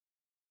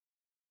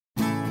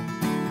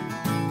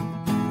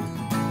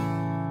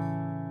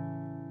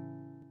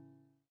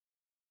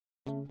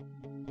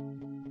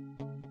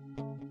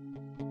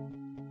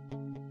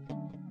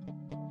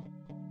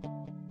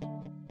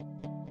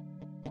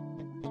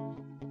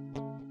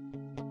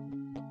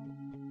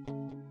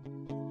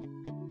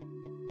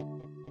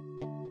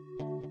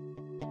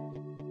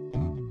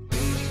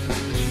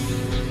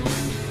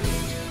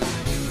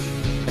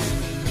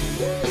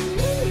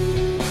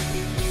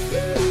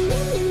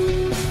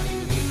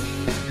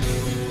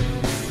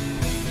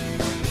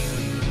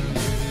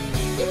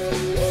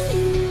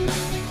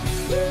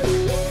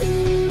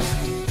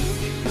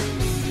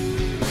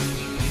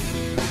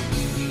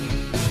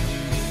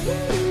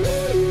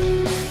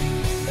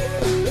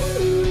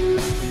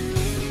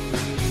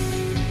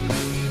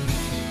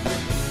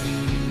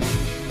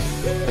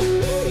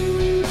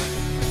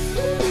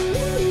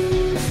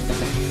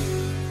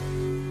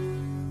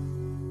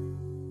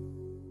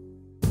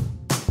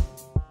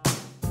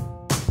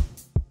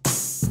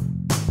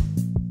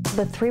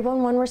The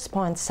 311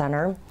 Response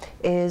Center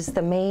is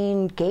the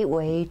main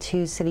gateway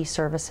to city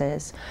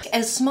services.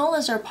 As small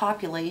as our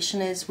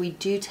population is, we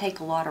do take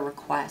a lot of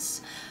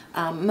requests.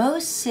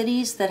 Most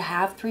cities that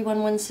have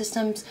 311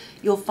 systems,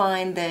 you'll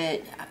find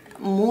that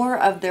more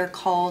of their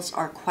calls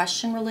are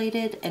question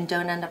related and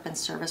don't end up in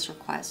service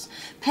requests.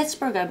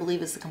 Pittsburgh, I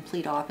believe, is the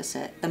complete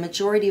opposite. The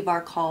majority of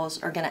our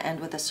calls are going to end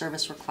with a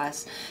service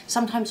request.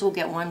 Sometimes we'll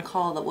get one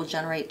call that will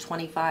generate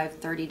 25,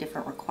 30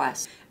 different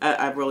requests.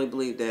 I really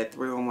believe that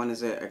 311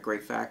 is a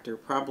great factor,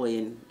 probably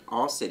in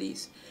all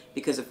cities,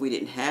 because if we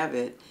didn't have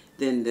it,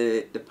 then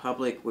the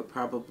public would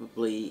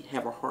probably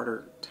have a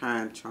harder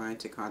time trying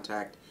to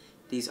contact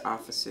these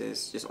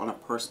offices just on a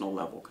personal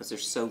level, because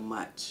there's so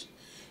much.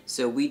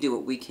 So we do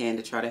what we can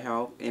to try to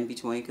help in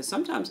between, because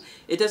sometimes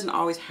it doesn't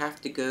always have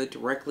to go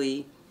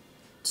directly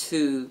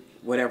to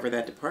whatever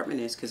that department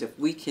is, because if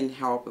we can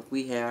help, if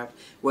we have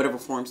whatever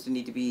forms that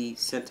need to be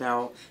sent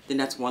out, then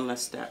that's one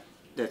less step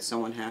that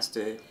someone has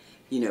to,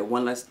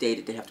 one less day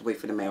that they have to wait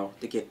for the mail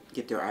to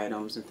get their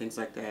items and things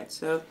like that.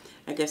 So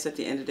I guess at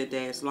the end of the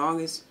day, as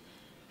long as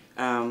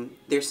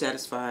they're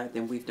satisfied,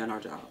 then we've done our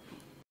job.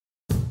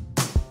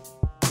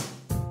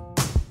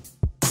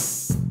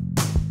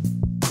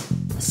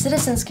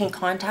 Citizens can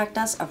contact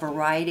us a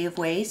variety of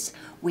ways.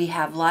 We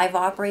have live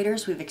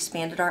operators. We've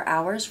expanded our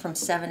hours from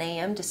 7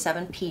 a.m. to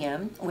 7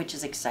 p.m., which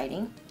is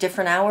exciting.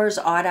 Different hours,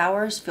 odd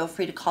hours, feel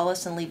free to call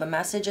us and leave a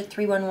message at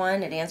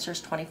 311. It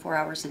answers 24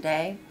 hours a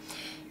day.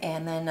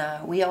 And then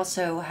we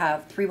also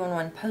have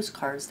 311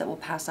 postcards that we'll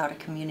pass out at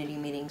community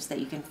meetings that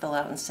you can fill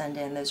out and send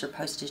in. Those are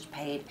postage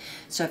paid.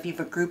 So if you have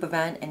a group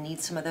event and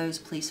need some of those,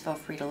 please feel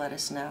free to let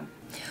us know.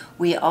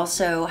 We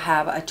also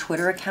have a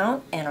Twitter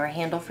account, and our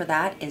handle for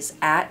that is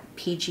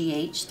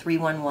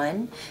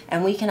 @PGH311,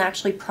 and we can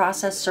actually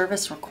process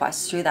service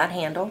requests through that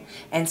handle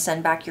and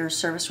send back your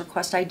service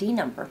request ID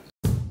number.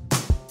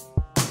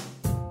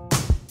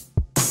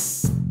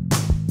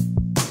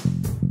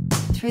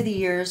 Through the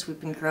years, we've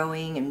been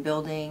growing and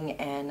building,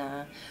 and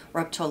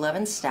we're up to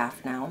 11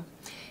 staff now.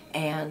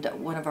 And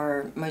one of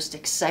our most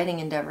exciting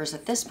endeavors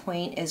at this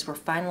point is we're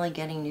finally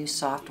getting new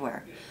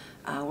software.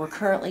 We're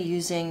currently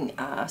using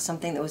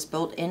something that was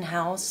built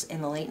in-house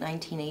in the late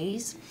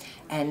 1980s,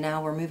 and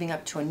now we're moving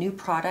up to a new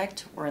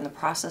product. We're in the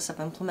process of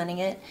implementing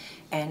it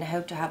and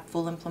hope to have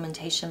full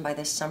implementation by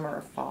this summer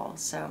or fall.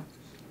 So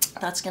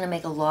that's going to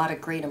make a lot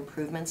of great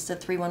improvements to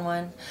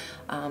 311,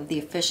 the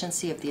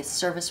efficiency of the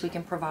service we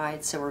can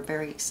provide, so we're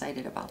very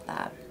excited about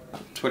that.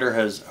 Twitter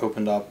has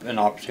opened up an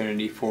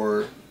opportunity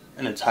for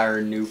an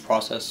entire new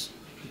process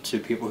to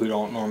people who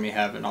don't normally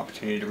have an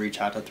opportunity to reach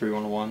out to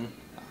 311.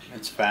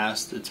 It's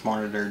fast, it's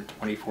monitored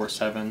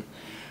 24/7,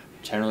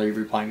 generally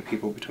replying to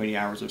people between the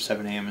hours of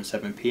 7 a.m. and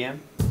 7 p.m.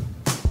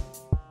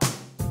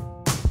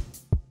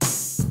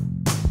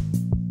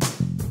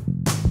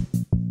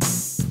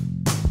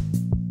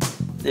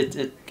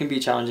 It can be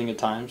challenging at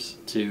times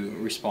to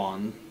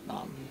respond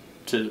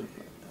to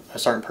a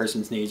certain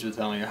person's needs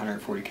with only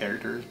 140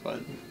 characters, but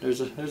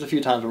there's a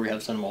few times where we have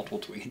to send multiple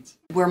tweets.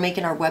 We're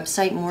making our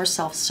website more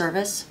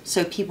self-service,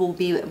 so people will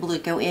be able to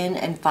go in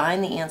and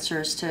find the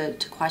answers to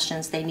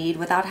questions they need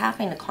without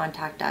having to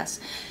contact us.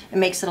 It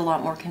makes it a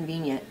lot more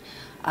convenient.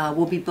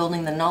 We'll be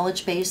building the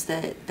knowledge base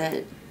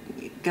that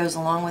goes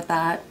along with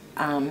that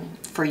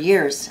for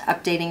years,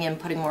 updating and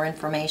putting more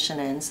information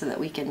in so that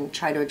we can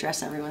try to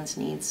address everyone's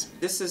needs.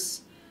 This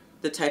is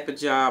the type of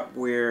job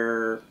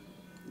where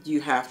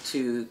you have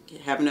to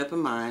have an open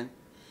mind,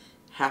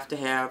 have to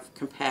have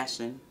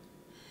compassion,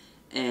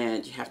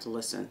 and you have to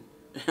listen.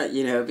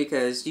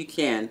 Because you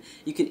can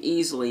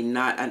easily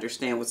not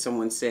understand what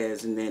someone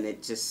says, and then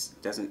it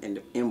just doesn't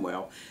end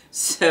well.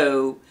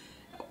 So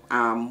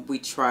we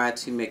try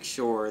to make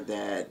sure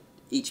that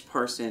each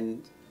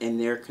person and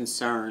their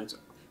concerns,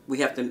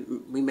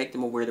 we make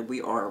them aware that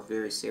we are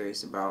very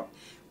serious about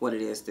what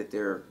it is that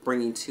they're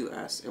bringing to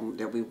us, and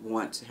that we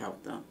want to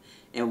help them,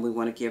 and we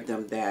want to give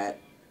them that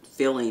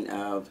feeling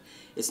of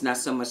it's not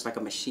so much like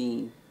a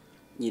machine.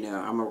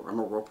 I'm a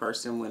real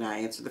person when I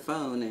answer the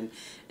phone,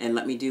 and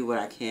let me do what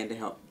I can to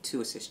help to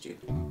assist you.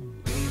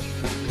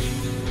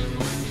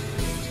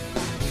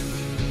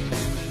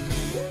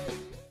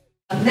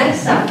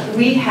 Next up,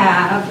 we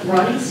have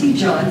Ronnie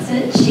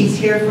Johnson. She's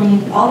here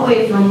all the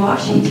way from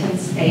Washington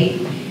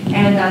State,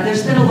 and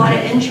there's been a lot of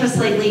interest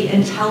lately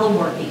in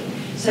teleworking.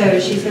 So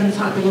she's going to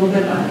talk a little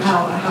bit about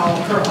how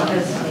her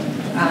office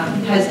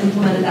has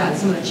implemented that,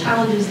 some of the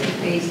challenges they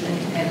faced,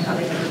 and how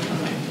they've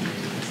overcome it.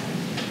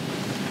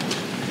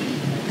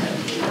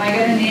 Am I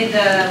going to need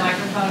the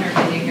microphone, or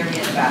can you hear me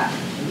in the back?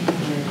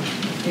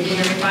 You can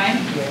hear me fine?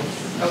 Yes.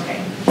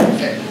 Okay.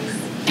 Good.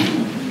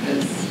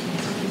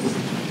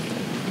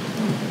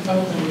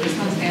 This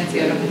one's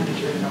fancy. I don't have to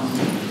turn it on.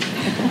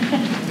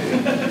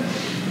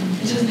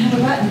 It doesn't have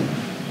a button.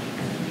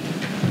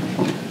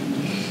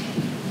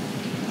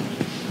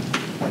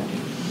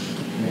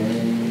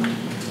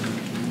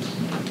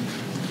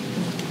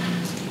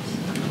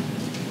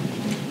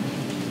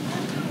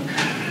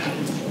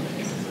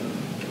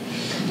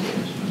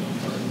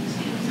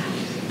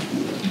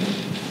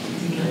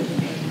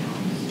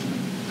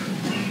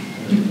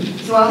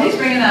 So while he's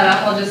bringing that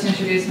up, I'll just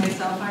introduce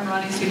myself. I'm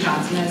Ronnie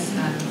Johnson, as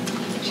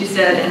she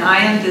said, and I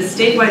am the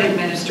statewide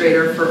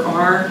administrator for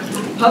our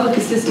public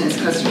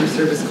assistance customer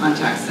service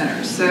contact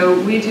center. So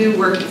we do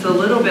work that's a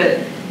little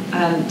bit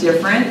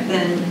different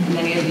than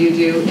many of you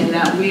do in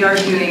that we are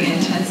doing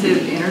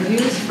intensive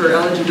interviews for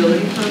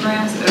eligibility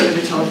programs over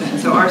the telephone.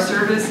 So our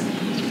service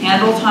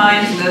handle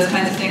times and those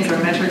kinds of things,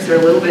 our metrics are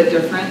a little bit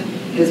different.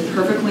 It is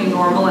perfectly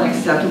normal and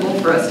acceptable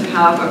for us to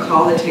have a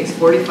call that takes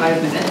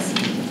 45 minutes.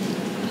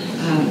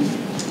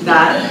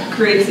 That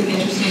creates some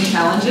interesting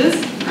challenges,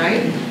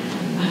 right?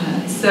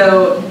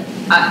 So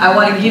I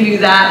want to give you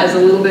that as a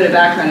little bit of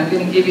background. I'm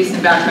going to give you some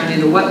background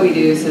into what we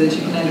do so that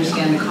you can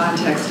understand the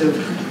context of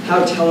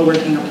how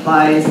teleworking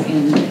applies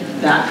in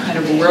that kind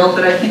of a world.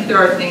 But I think there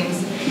are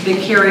things that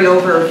carry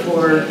over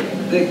for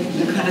the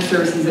kind of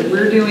services that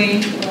we're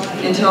doing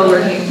in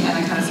teleworking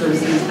and the kind of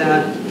services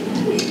that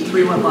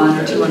 311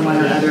 or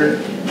 211 or other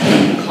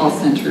call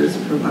centers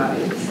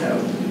provide. So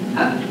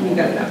we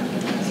got that.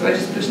 So I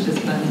just pushed this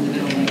button in the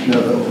middle. No,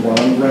 the one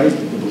on the right or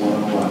the one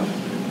on the left?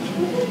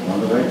 On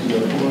the right to the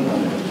one on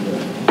the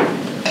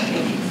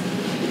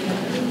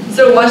left.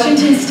 So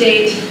Washington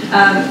State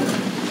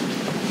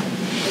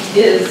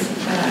is,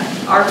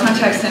 our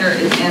contact center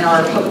is, and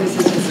our public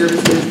assistance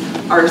services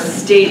are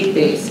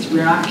state-based.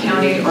 We're not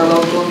county or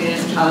local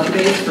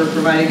municipality-based for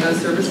providing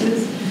those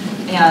services.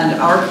 And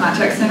our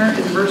contact center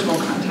is a virtual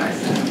contact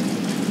center.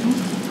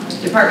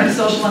 Department of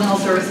Social and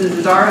Health Services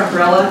is our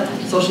umbrella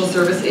social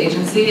service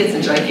agency. It's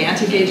a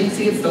gigantic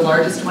agency. It's the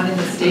largest one in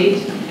the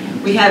state.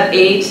 We have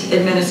 8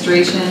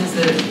 administrations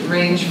that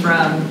range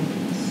from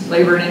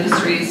labor and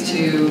industries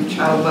to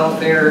child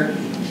welfare,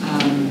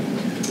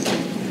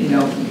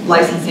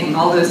 licensing,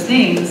 all those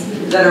things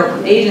that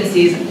are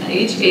agencies.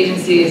 Each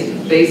agency is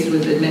based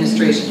with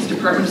administrations.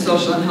 Department of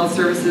Social and Health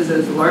Services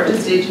is the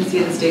largest agency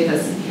in the state,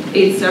 has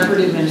 8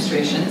 separate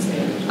administrations.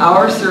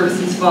 Our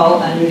services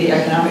fall under the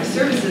Economic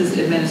Services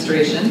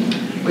Administration,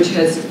 which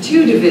has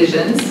 2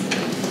 divisions.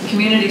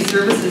 Community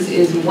Services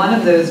is one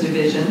of those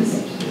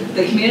divisions.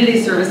 The Community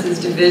Services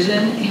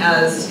Division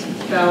has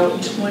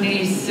about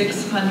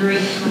 2,600,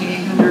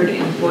 2,800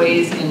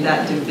 employees in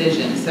that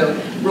division. So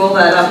roll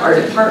that up, our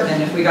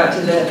department, if we got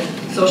to the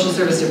Social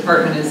Service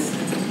Department, is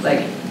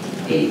like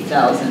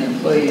 8,000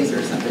 employees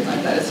or something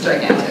like that. It's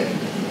gigantic.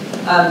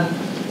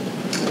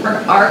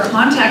 Our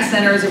contact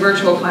center is a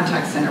virtual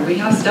contact center. We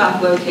have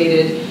staff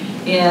located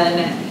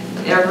in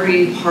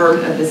every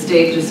part of the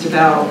state, just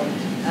about,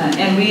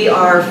 and we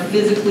are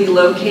physically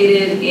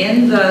located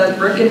in the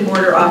brick and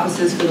mortar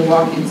offices for the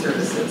walk-in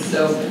services.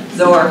 So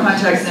though our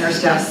contact center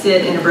staff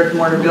sit in a brick and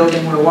mortar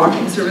building where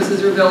walk-in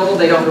services are available,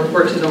 they don't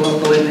report to the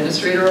local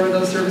administrator over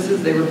those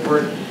services, they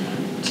report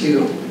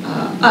to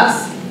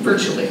us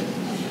virtually.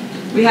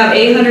 We have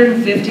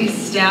 850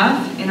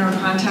 staff in our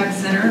contact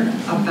center,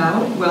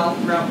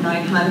 around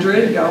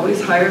 900. You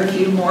always hire a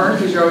few more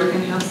because you're always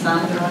going to have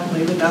some that are on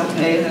leave without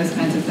pay and those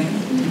kinds of things.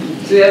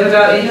 So we have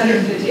about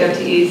 850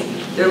 FTEs.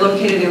 They're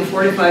located in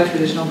 45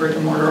 traditional brick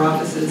and mortar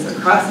offices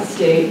across the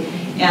state,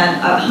 and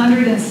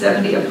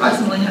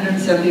approximately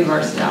 170 of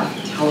our staff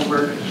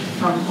telework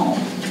from home.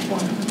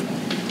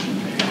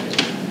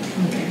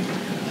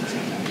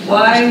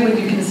 Why would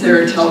you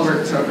consider a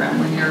telework program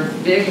when you're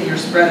big and you're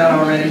spread out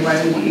already? Why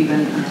would you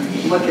even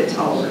look at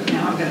telework?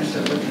 Now I'm going to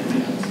start looking at my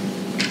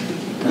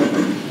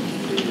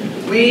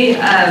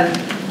notes.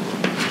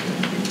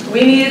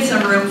 We needed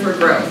some room for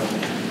growth.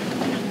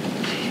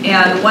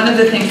 And one of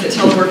the things that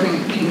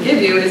teleworking can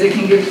give you is it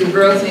can give you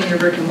growth in your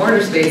brick and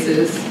mortar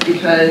spaces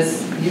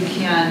because you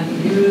can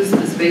use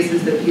the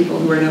spaces that people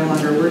who are no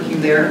longer working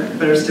there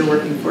but are still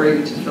working for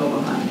you to fill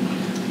them up.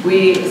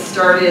 We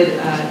started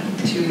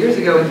 2 years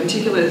ago in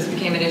particular, this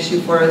became an issue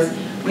for us.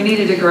 We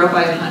needed to grow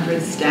by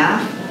 100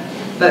 staff,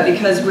 but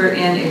because we're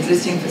in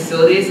existing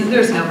facilities, and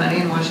there's no money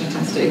in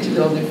Washington State to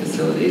build new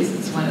facilities,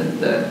 it's one of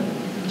the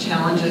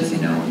challenges,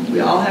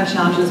 we all have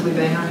challenges we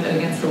bang our head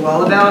against the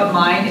wall about.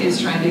 Mine is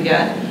trying to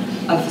get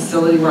a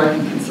facility where I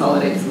can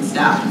consolidate some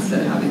staff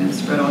instead of having them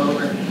spread all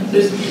over.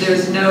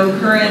 There's no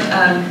current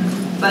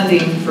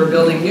funding for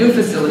building new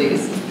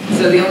facilities,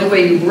 so the only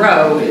way you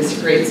grow is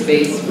to create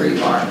space where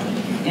you are.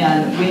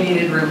 And we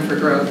needed room for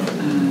growth,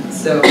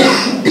 so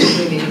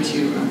we needed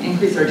to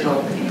increase our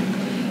teleworking.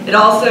 It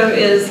also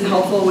is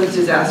helpful with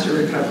disaster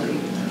recovery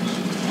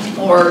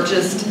or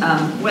just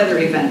weather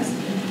events.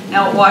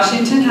 Now,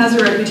 Washington has a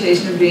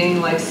reputation of being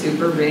like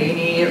super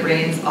rainy. It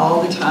rains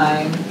all the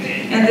time,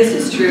 and this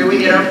is true. We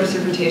get our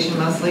precipitation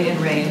mostly in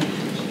rain,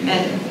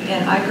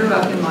 and I grew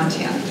up in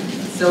Montana.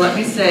 So let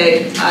me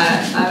say,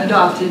 I'm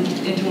adopted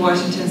into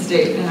Washington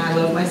State, and I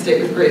love my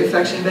state with great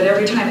affection, but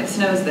every time it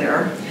snows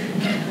there,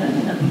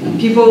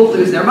 people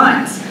lose their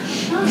minds.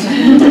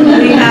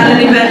 We had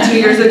an event 2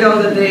 years ago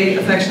that they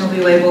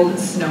affectionately labeled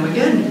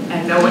Snowmageddon,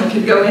 and no one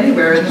could go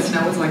anywhere, and the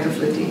snow was like a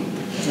 50.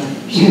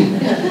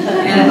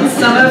 And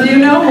some of you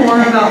know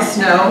more about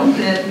snow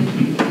than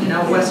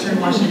Western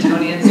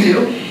Washingtonians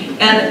do,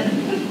 and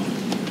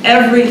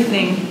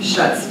everything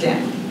shuts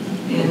down.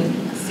 In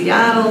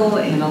Seattle,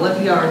 in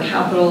Olympia, our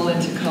capital, in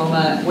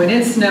Tacoma, when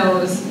it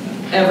snows,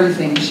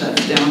 everything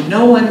shuts down.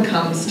 No one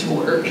comes to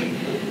work.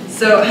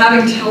 So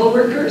having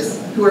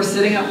teleworkers who are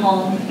sitting at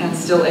home and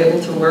still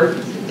able to work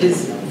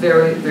is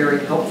very,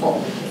 very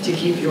helpful to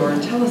keep your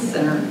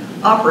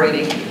telecenter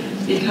operating,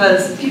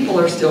 because people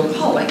are still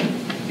calling,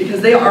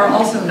 because they are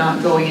also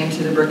not going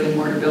into the brick and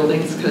mortar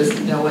buildings because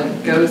no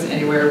one goes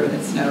anywhere when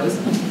it snows.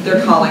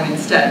 They're calling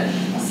instead.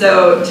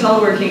 So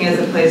teleworking is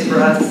a place for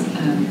us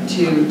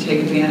to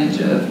take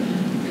advantage of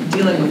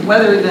dealing with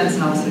weather events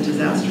and also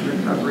disaster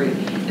recovery.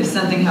 If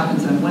something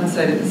happens on one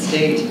side of the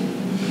state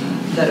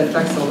that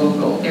affects a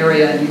local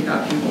area and you've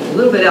got people a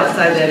little bit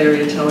outside that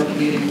area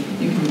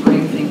telecommuting, you can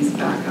bring things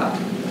back up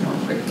more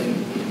quickly.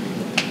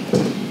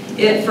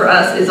 It, for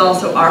us, is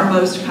also our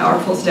most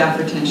powerful staff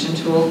retention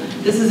tool.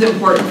 This is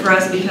important for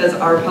us because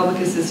our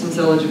public assistance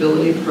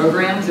eligibility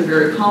programs are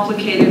very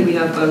complicated. We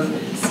have both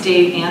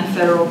state and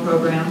federal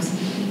programs.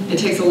 It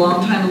takes a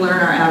long time to learn.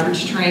 Our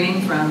average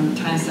training from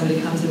the time somebody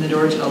comes in the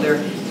door till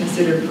they're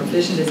considered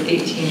proficient is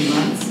 18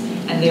 months,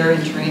 and they're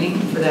in training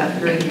for that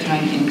period of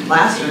time in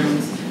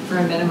classrooms for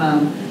a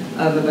minimum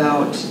of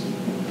about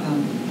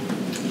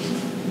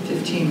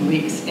 15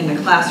 weeks in the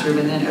classroom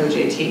and then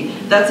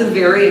OJT. That's a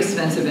very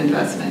expensive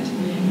investment,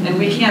 and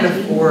we can't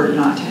afford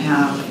not to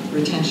have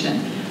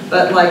retention.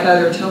 But like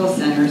other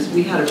telecenters,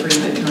 we had a pretty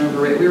high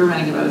turnover rate. We were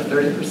running about a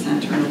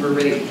 30% turnover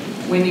rate.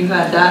 When you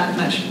had that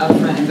much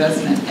upfront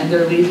investment and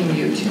they're leaving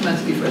you 2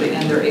 months before they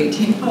end their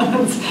 18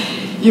 months,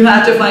 you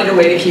have to find a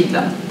way to keep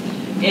them.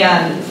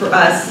 And for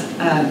us,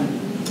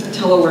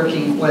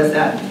 teleworking was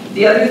that.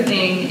 The other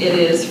thing it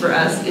is for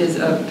us is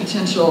a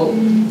potential,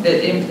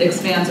 it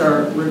expands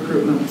our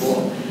recruitment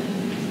pool.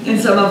 In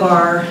some of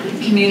our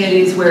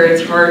communities where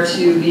it's hard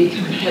to be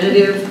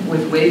competitive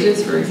with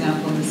wages, for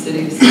example, in the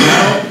city of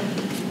Seattle,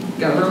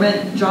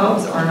 government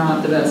jobs are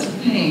not the best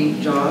paying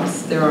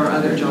jobs. There are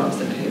other jobs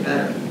that pay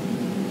better.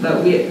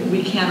 But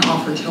we can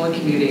offer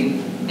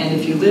telecommuting, and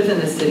if you live in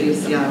the city of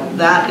Seattle,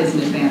 that is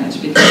an advantage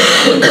because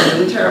it's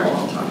really terrible.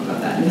 I'll talk about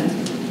that in a minute.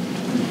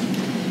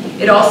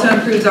 It also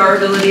improves our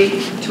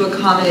ability to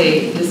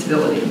accommodate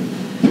disability.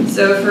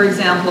 So for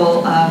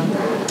example,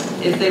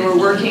 if they were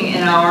working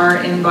in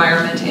our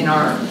environment, in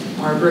our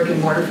brick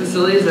and mortar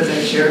facilities, as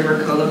I shared,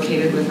 we're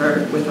co-located with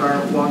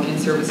our walk-in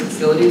service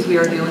facilities. We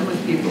are dealing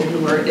with people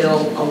who are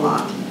ill a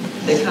lot.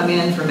 They come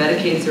in for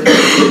Medicaid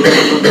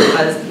services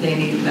because they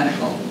need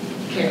medical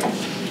care.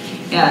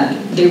 And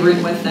they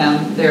bring with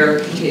them their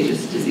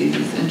contagious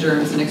diseases and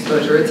germs and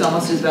exposure. It's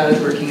almost as bad as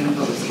working in a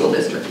public school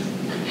district.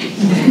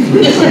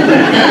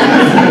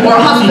 Or a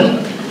hospital.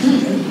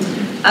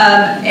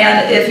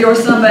 And if you're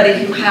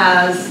somebody who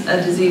has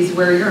a disease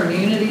where your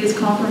immunity is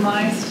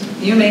compromised,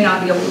 you may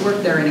not be able to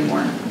work there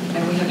anymore.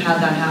 And we have had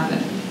that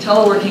happen.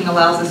 Teleworking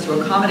allows us to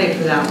accommodate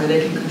for that, where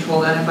they can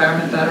control that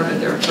environment better, but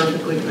they're a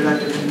perfectly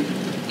productive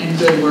and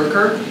good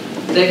worker.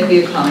 They can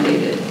be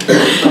accommodated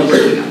by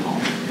working at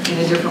home in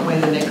a different way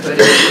than they could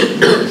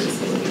in other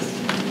facilities.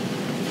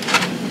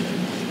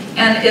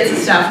 And it's a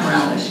staff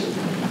morale issue.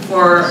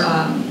 For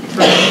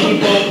many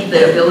people,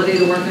 the ability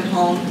to work at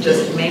home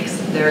just makes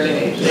their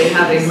day. They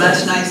have a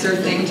much nicer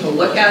thing to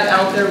look at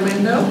out their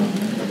window.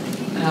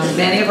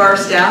 Many of our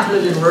staff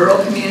live in rural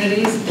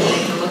communities, and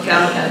they can look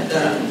out at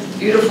the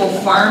beautiful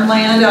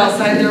farmland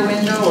outside their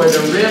window, or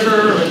the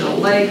river, or the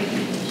lake,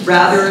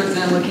 rather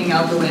than looking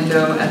out the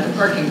window at the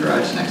parking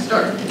garage next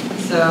door.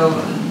 So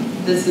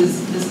this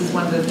is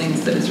one of the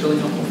things that is really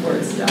helpful for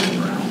is staff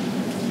morale.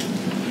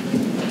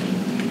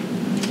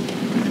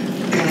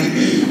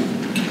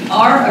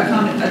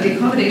 The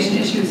accommodation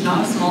issue is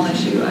not a small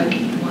issue. I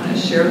want to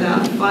share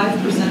that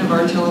 5% of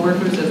our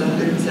teleworkers of the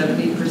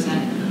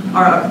 170%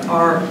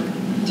 are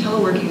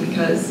teleworking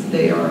because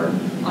they are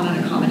on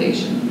an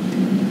accommodation.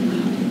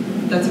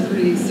 That's a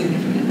pretty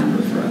significant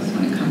number for us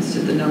when it comes to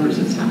the numbers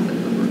of staff that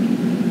we're working with.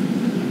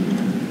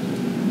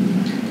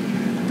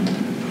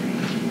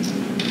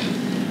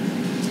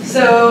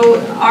 So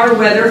our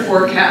weather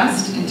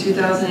forecast in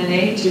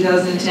 2008,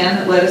 2010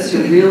 that led us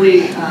to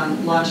really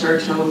launch our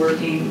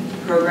teleworking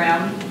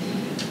program.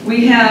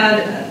 We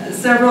had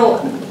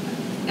several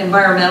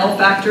environmental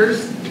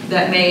factors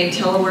that made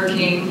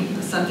teleworking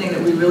something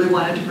that we really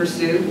wanted to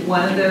pursue.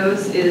 One of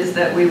those is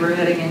that we were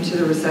heading into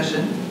the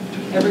recession.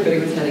 Everybody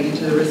was heading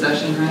into the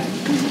recession, right?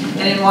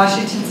 And in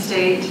Washington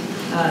State,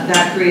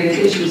 that created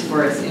issues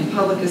for us. In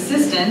public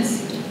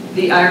assistance,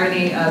 the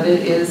irony of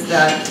it is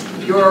that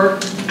your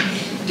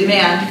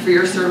demand for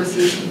your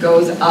services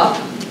goes up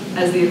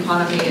as the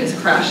economy is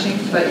crashing,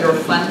 but your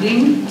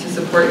funding to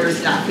support your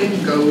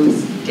staffing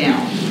goes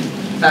down.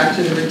 Back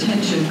to the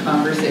retention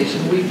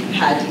conversation, we've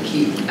had to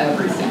keep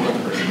every single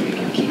person we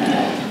can keep.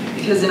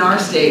 Because in our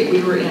state,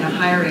 we were in a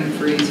hiring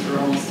freeze for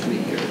almost 3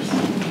 years.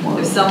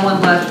 If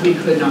someone left, we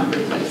could not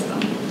replace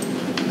them.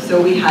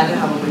 So we had to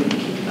have a way to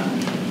keep them.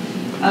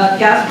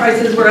 Gas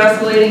prices were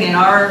escalating. In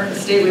our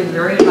state, we have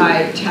very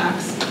high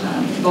tax,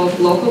 both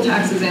local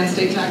taxes and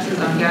state taxes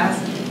on gas.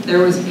 There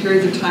was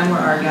periods of time where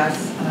our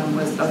gas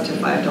was up to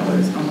 $5,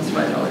 almost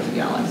 $5 a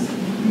gallon.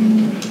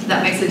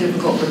 That makes it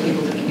difficult for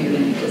people to commute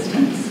any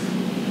distance.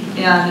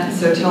 And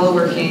so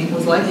teleworking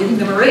was like giving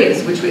them a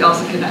raise, which we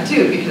also could not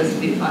do because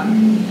of the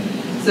economy.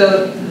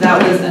 So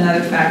that was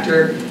another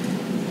factor.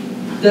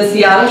 The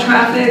Seattle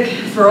traffic,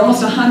 for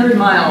almost 100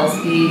 miles,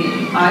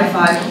 the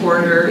I-5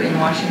 corridor in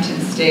Washington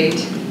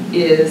State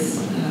is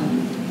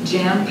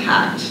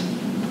jam-packed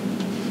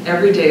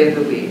every day of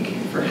the week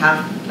for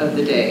half of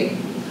the day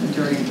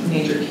during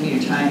major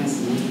commute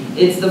times.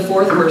 It's the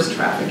 4th worst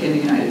traffic in the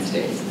United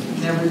States. If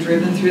you've never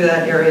driven through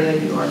that area,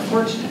 you are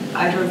fortunate.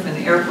 I drove from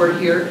the airport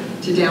here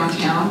to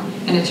downtown,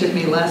 and it took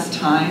me less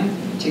time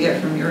to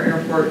get from your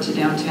airport to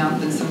downtown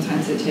than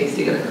sometimes it takes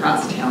to get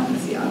across town in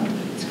Seattle.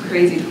 It's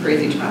crazy,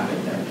 crazy traffic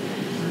there.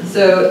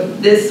 So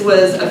this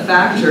was a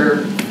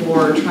factor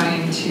for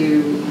trying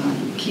to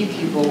keep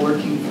people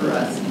working for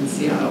us in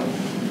Seattle,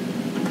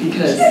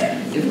 because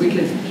if we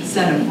could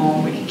send them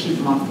home, we could keep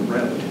them off the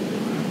road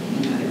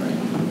in that area.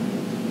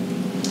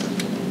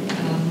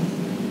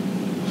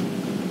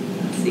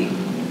 Let's see.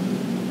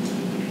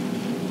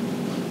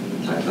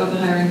 Talked about the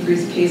hiring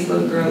freeze,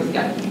 caseload growth,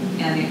 yeah,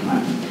 and the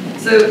economy.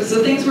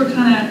 So things were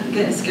kind of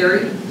getting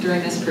scary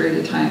during this period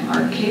of time.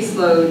 Our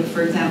caseload,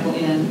 for example,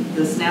 in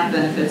the SNAP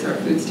benefits, our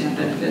food stamp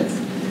benefits,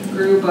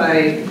 grew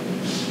by,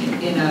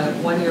 in a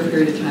 1-year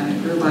period of time,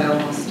 it grew by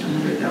almost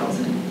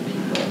 100,000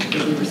 people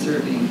that we were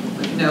serving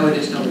with no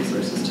additional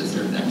resources to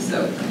serve them.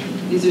 So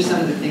these are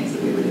some of the things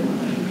that we were doing.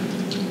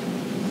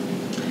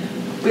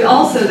 We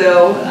also,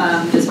 though,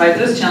 despite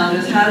those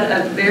challenges, had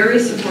a very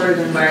supportive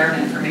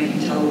environment for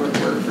making telework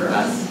work for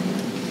us.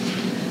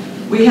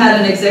 We had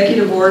an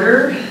executive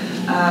order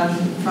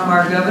from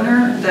our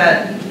governor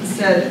that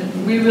said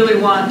we really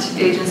want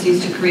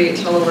agencies to create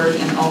telework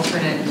and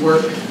alternate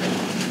work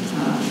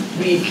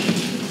week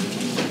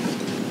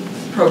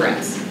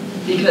programs,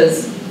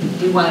 because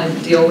we want to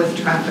deal with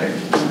traffic,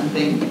 one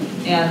thing,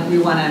 and we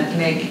want to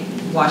make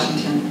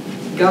Washington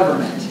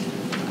government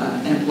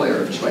an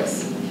employer of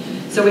choice.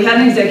 So we had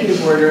an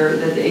executive order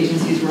that the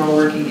agencies were all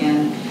working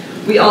in.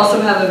 We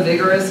also have a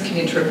vigorous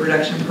commute trip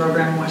reduction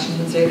program in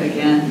Washington State,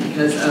 again,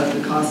 because of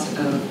the cost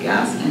of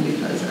gas and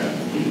because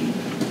of the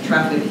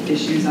traffic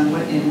issues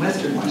in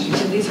Western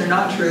Washington. These are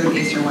not true in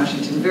Eastern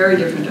Washington. Very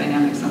different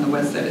dynamics on the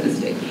west side of the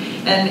state.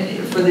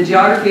 And for the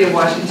geography of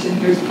Washington,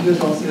 here's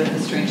also a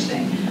strange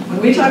thing.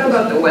 When we talk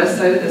about the west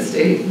side of the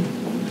state,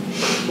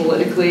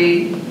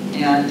 politically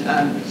and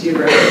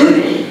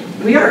geographically,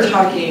 we are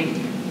talking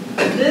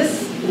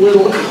this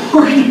little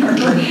corner,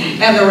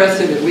 and the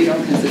rest of it we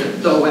don't consider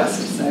the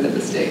west side of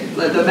the state.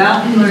 Like the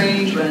mountain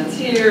range runs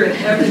here, and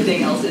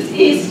everything else is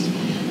east.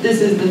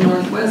 This is the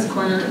northwest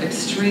corner,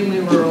 extremely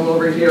rural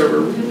over here.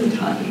 We're really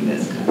talking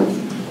this kind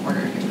of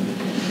corner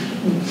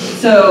here.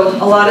 So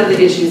a lot of the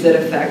issues that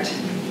affect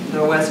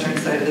the western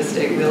side of the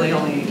state really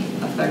only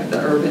affect the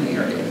urban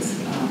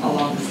areas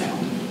along the sound.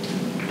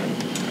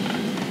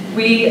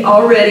 We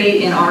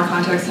already, in our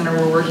contact center,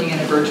 we're working in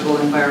a virtual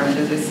environment.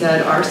 As I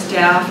said, our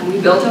staff,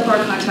 we built up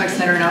our contact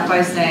center not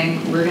by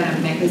saying we're going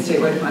to make a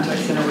statewide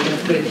contact center, we're going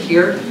to put it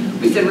here.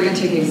 We said we're going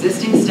to take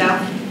existing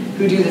staff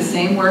who do the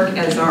same work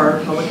as our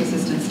public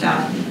assistance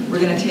staff.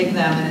 We're going to take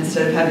them, and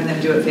instead of having them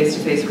do it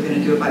face-to-face, we're going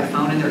to do it by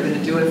phone, and they're going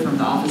to do it from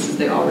the offices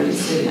they already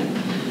sit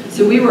in.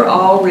 So we were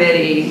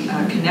already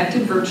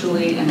connected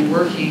virtually and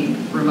working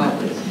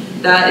remotely.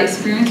 That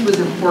experience was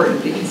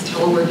important because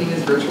teleworking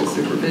is virtual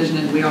supervision,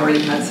 and we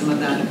already had some of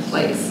that in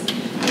place.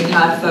 We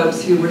had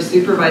folks who were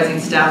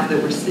supervising staff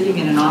that were sitting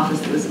in an office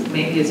that was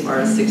maybe as far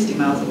as 60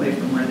 miles away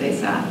from where they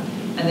sat,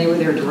 and they were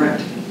their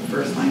direct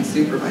first-line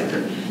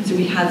supervisor. So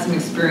we had some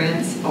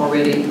experience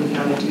already with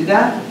how to do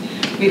that.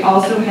 We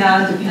also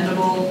had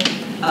dependable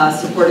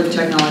supportive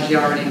technology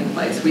already in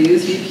place. We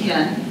use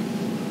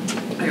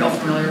VPN. Are you all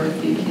familiar with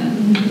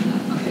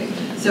VPN? Okay.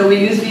 So we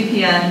use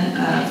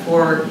VPN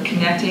for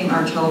connecting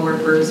our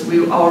teleworkers.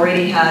 We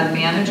already had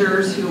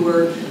managers who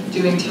were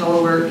doing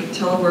telework.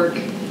 Telework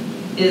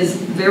is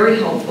very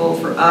helpful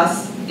for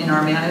us in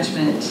our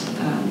management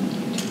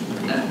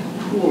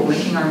pool,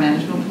 making our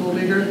management pool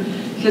bigger,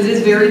 because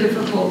it's very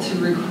difficult to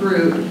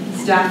recruit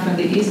staff from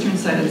the eastern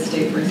side of the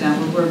state, for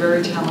example, who are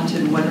very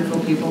talented, wonderful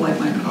people like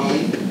my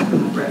colleague,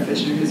 Brett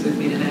Fisher, who's with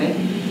me today,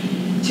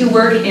 to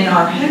work in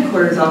our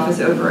headquarters office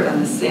over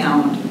on the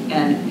Sound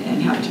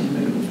and have to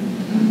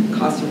move.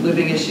 Cost of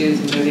living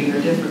issues and moving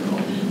are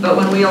difficult. But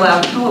when we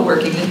allow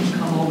teleworking, they can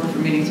come over for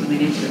meetings when they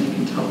need to, and they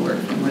can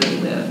telework from where they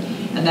live.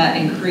 And that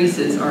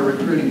increases our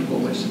recruiting pool,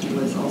 which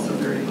was also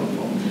very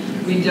helpful.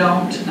 We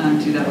don't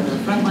do that with our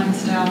frontline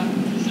staff,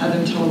 have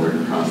them telework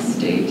across the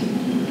state.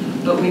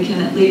 But we can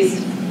at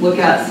least look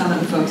at some of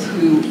the folks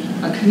who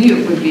a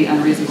commute would be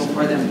unreasonable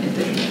for them if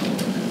they could telework.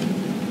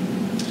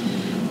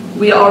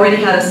 We already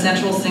had a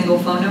central single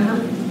phone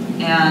number,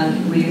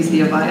 and we used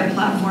the Avaya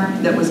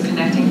platform that was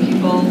connecting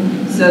people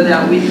so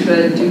that we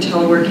could do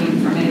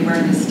teleworking from anywhere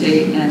in the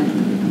state,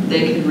 and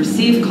they could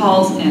receive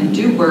calls and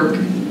do work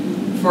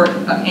for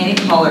any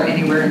caller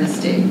anywhere in the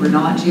state. We're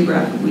not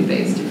geographically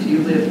based. If you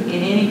live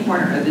in any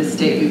corner of this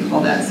state, you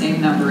call that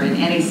same number, and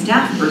any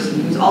staff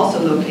person who's also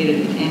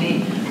located in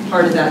any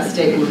part of that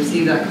state will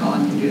receive that call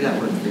and can do that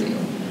work for you.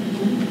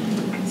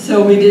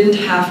 So we didn't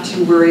have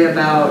to worry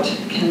about,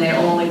 can they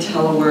only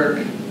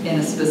telework in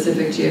a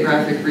specific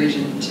geographic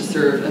region to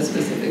serve a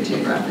specific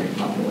geographic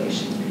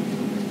population.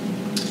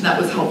 That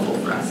was helpful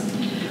for us.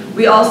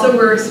 We also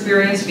were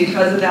experienced,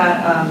 because of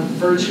that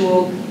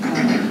virtual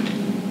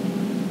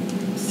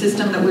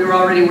system that we were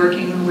already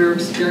working on, we were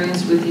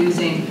experienced with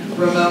using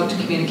remote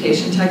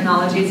communication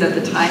technologies. At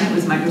the time, it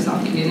was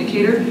Microsoft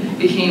Communicator.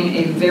 Became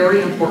a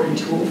very important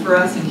tool for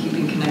us in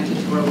keeping connected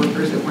to our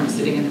workers that weren't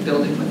sitting in the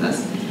building with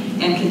us,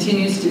 and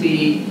continues to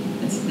be.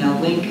 It's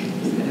now Link.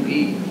 It's going to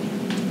be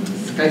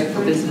Skype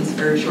for Business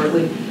very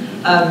shortly.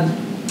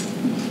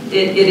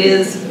 It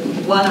is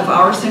one of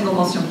our single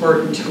most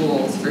important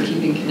tools for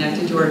keeping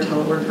connected to our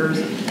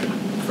teleworkers,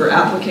 for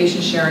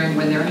application sharing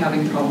when they're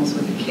having problems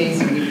with a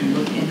case, and we can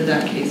look into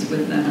that case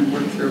with them and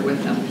work through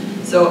with them.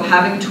 So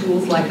having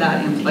tools like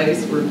that in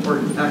place were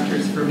important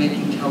factors for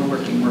making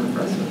teleworking work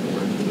for us with the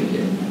work that we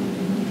do.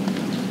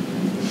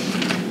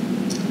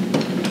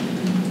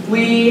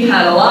 We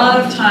had a lot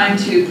of time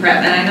to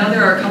prep, and I know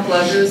there are a couple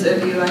others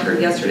of you I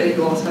heard yesterday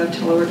who also have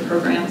telework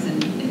programs,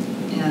 and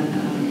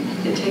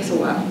it takes a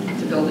while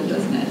to build it,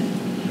 doesn't it?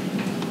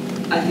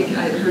 I think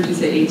I heard you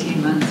say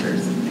 18 months or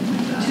something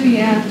like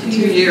that.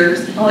 2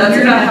 years. Oh,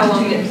 that's about how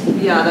long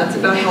that's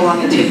about how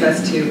long it took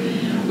us to.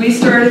 We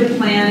started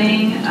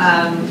planning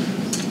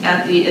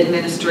at the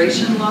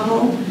administration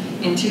level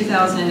in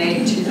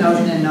 2008,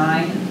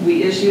 2009.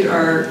 We issued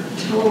our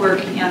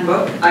telework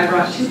handbook. I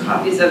brought 2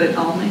 copies of it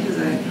only because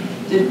I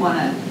didn't want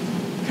to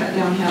cut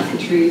down half the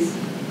trees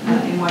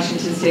in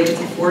Washington State. It's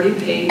a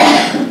 40-page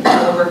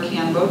telework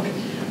handbook.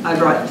 I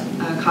brought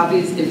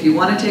copies. If you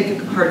want to take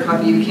a hard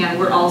copy, you can.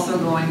 We're also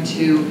going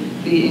to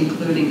be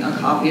including a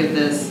copy of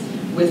this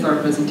with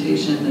our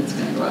presentation that's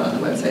going to go out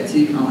on the website, so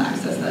you can all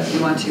access that if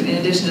you want to, in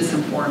addition to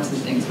some forms and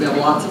things. We have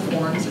lots of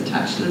forms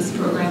attached to this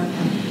program.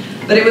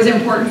 But it was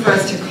important for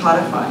us to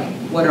codify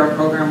what our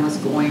program was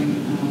going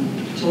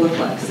to look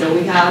like. So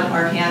we had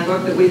our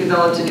handbook that we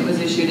developed, and it was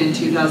issued in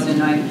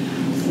 2009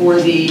 for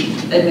the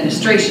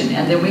administration.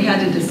 And then we had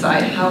to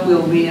decide how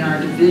will we in our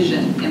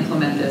division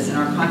implement this, and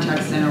our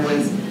contact center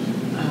was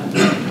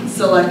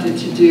selected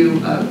to do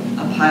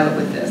a pilot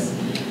with this.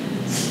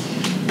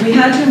 We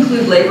had to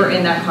include labor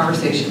in that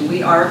conversation.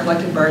 We are a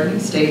collective bargaining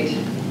state,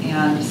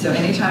 and so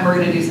anytime we're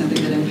going to do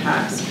something that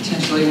impacts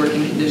potentially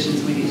working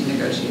conditions, we need to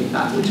negotiate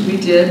that, which we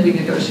did. We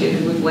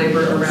negotiated with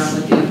labor around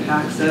what the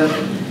impacts of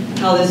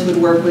how this would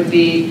work would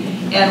be.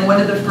 And one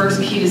of the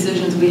first key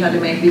decisions we had to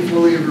make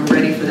before we were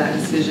ready for that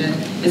decision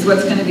is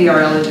what's going to be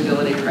our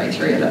eligibility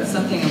criteria. That's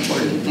something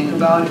important to think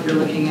about if you're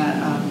looking at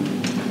a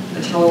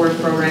telework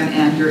program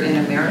and you're in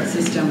a merit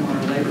system or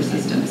a labor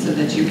system, so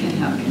that you can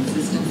have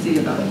consistency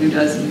about who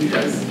does and who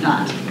does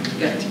not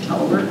get to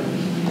telework.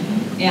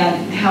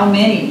 And how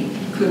many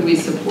could we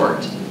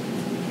support?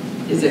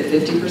 Is it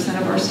 50%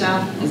 of our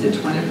staff? Is it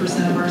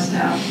 20% of our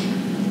staff?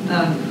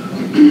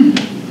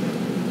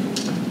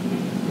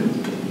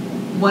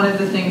 One of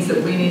the things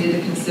that we needed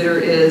to consider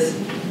is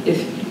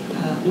if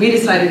we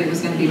decided it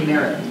was going to be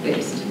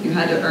merit-based. You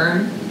had to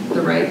earn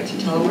the right to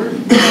telework,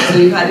 so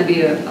you had to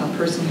be a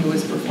person who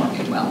was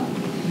performing well.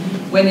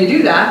 When you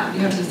do that,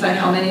 you have to decide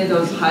how many of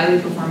those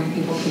highly performing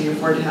people can you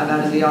afford to have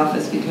out of the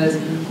office, because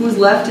who's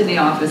left in the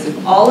office?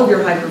 If all of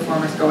your high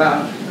performers go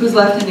out, who's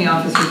left in the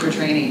office with your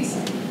trainees?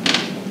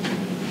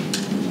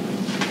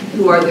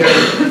 Who are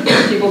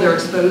their people they're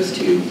exposed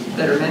to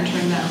that are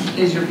mentoring them?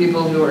 Is your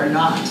people who are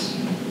not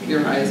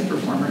your highest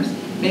performers?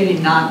 Maybe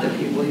not the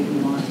people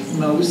you want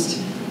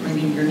most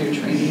bringing your new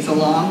trainees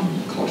along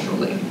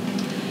culturally.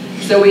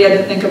 So we had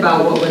to think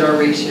about what would our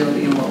ratio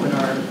be and what would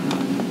our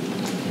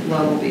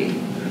level be.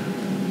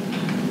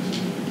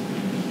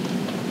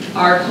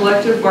 Our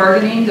collective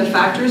bargaining, the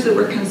factors that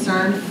were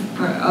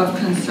of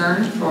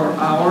concern for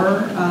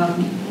our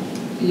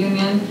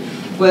union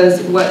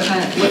was what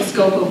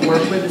scope of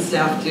work would the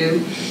staff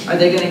do? Are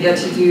they going to get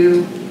to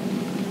do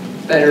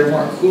better,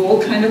 more cool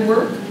kind of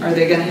work? Are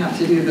they going to have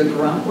to do the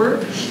grunt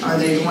work? Are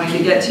they going to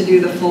get to do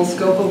the full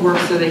scope of work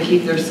so they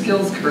keep their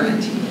skills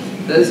current?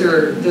 Those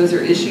are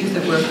issues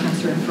that were of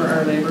concern for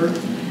our labor.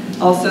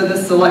 Also, the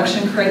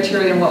selection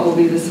criteria and what will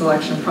be the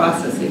selection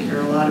process. They care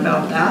a lot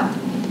about that,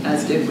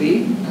 as did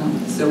we.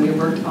 So we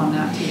worked on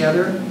that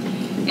together.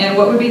 And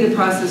what would be the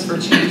process for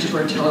change to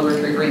our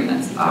telework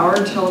agreements? Our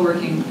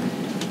teleworking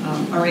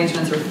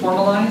arrangements are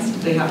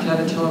formalized. They have to have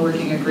a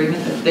teleworking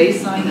agreement that they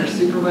sign, their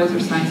supervisor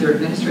signs, their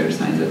administrator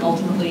signs, and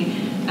ultimately,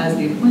 as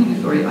the appointing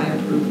authority, I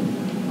approve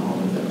all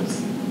of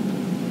those.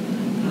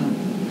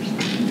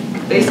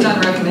 Based on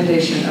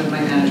recommendation of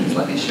my managers,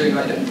 let me assure you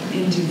I don't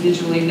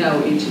individually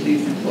know each of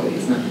these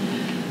employees.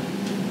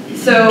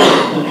 So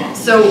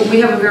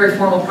we have a very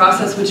formal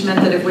process, which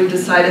meant that if we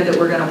decided that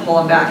we're going to pull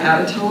them back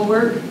out of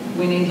telework,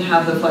 we need to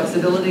have the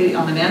flexibility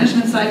on the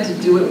management side to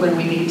do it when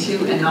we need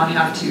to and not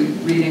have to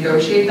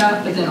renegotiate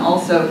that, but then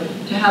also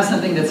to have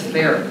something that's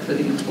fair for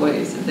the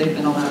employees. If they've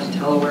been allowed to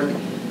telework,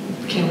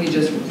 can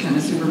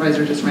a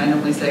supervisor just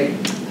randomly say,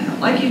 I don't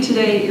like you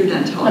today, you're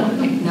done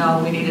teleworking?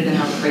 No, we needed to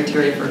have a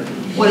criteria for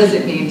what does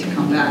it mean to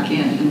come back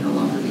in and no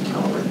longer be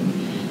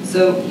teleworking.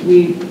 So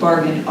we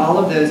bargained all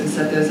of those and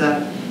set those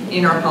up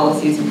in our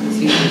policies and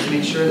procedures to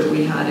make sure that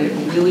we had it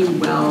really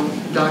well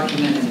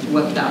documented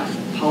what that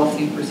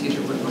policy and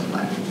procedure would look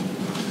like.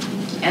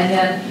 And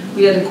then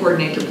we had to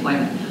coordinate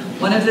deployment.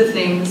 One of the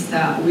things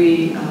that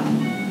we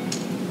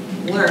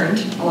learned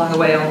along the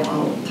way,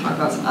 I'll talk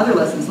about some other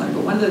lessons learned,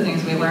 but one of the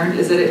things we learned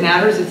is that it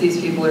matters if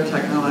these people are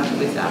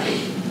technologically savvy.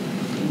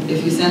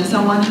 If you send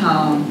someone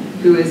home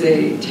who is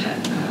a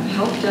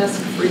help desk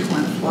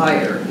frequent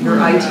flyer, your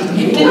IT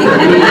people will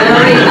be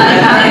very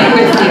unhappy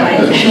with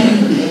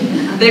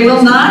you. They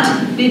will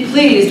not be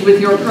pleased with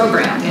your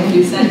program if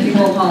you send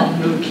people home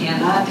who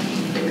cannot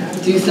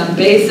do some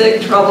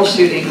basic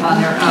troubleshooting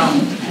on their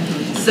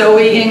own. So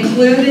we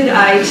included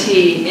IT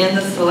in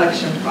the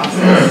selection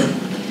process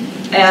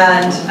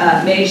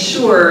and made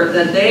sure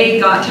that they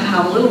got to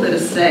have a little bit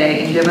of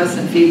say and give us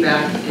some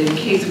feedback in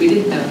case we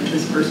didn't know that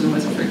this person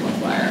was a frequent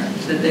flyer,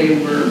 that they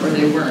were or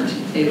they weren't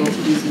able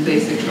to do some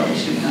basic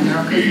troubleshooting on their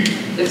own.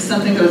 If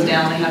something goes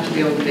down, they have to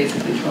be able to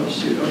basically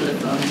troubleshoot over the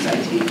phone with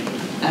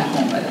IT at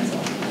home by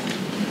themselves.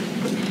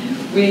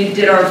 We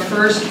did our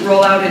first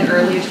rollout in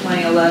early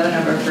 2011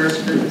 of our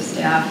first group of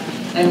staff,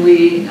 and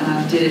we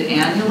did it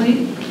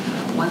annually.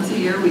 Once a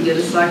year, we did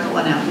a cycle,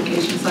 an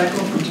application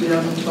cycle from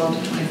 2012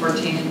 to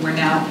 2014, and we're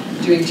now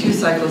doing 2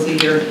 cycles a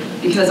year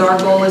because our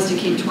goal is to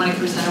keep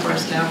 20% of our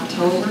staff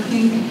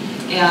teleworking,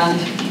 and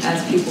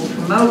as people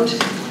promote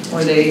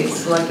or they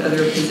select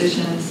other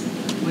positions,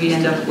 we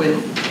end up with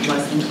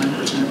less than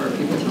 20% of our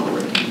people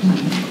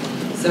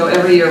teleworking. So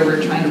every year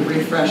we're trying to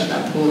refresh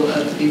that pool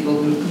of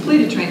people who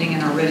completed training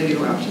and are ready to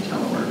go out to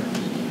telework.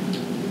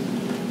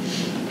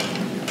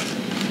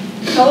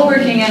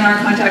 Teleworking in our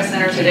contact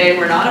center today,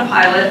 we're not a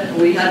pilot.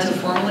 We had to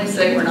formally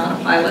say we're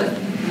not a pilot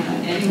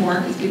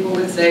anymore because people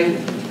would say,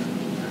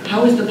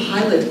 how is the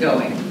pilot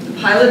going? The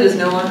pilot is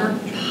no longer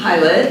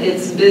pilot,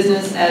 it's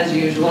business as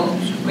usual.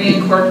 We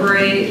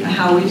incorporate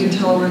how we do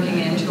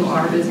teleworking into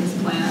our business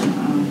plan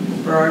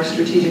for our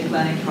strategic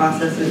planning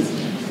processes.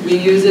 We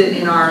use it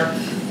in our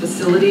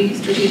facility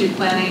strategic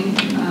planning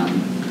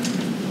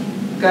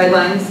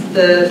guidelines.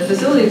 The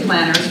facility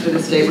planners for the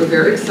state were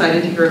very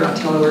excited to hear about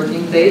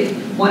teleworking. They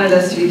wanted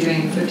us to be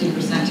doing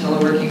 15%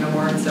 teleworking or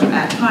more, and so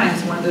at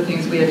times one of the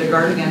things we had to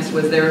guard against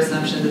was their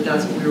assumption that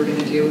that's what we were going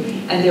to do,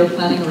 and they were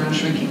planning around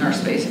shrinking our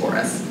space for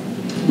us.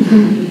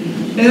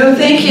 No,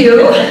 thank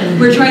you.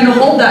 We're trying to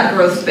hold that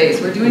growth space.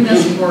 We're doing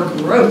this for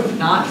growth,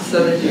 not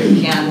so that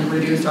you can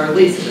reduce our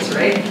leases,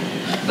 right?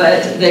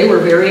 But they were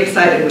very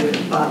excited with the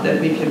thought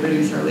that we could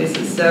reduce our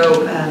leases.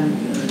 So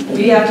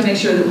we have to make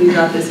sure that we've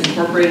got this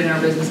incorporated in our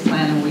business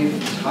plan, and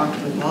we've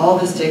talked with all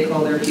the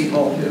stakeholder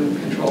people who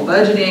control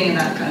budgeting and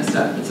that kind of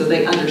stuff, so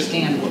they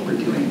understand what we're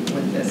doing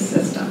with this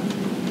system.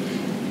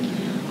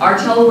 Our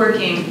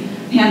teleworking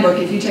handbook,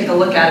 if you take a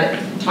look at it,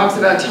 talks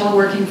about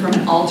teleworking from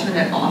an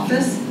alternate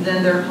office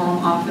than their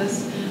home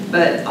office,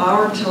 but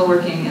our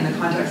teleworking in the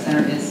contact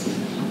center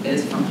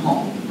is from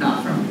home,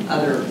 not from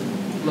other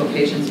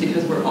locations,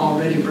 because we're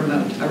already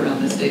remote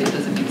around the state. It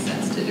doesn't make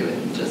sense to do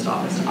it just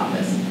office to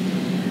office.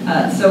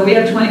 So we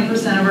have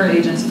 20% of our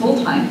agents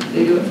full-time.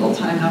 They do it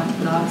full-time,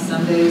 not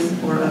Sundays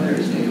or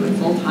others. They do it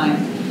full-time.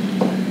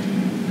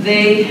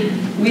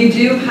 We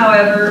do,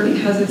 however,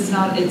 because it's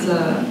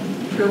a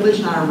privilege,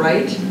 not a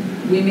right,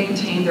 we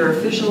maintain their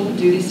official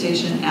duty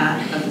station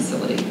at a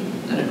facility,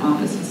 at an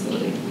office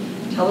facility.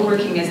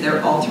 Teleworking is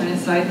their alternate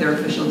site. Their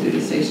official duty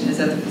station is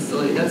at the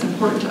facility. That's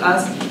important to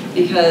us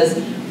because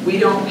we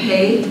don't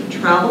pay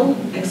travel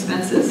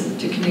expenses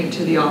to commute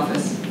to the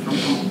office from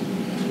home.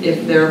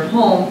 If their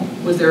home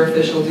was their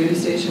official duty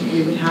station,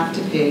 we would have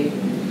to pay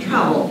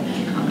travel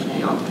to come to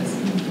the office,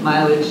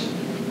 mileage,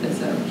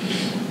 etc.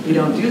 We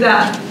don't do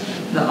that.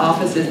 The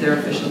office is their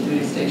official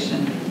duty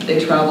station. They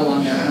travel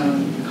on their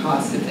own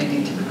costs if they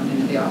need to come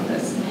into the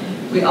office.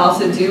 We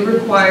also do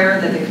require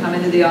that they come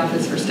into the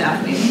office for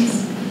staff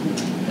meetings,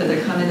 that they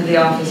come into the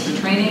office for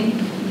training,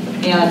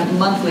 and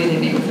monthly they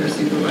meet with their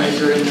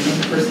supervisor in an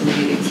in-person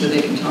meeting so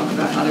they can talk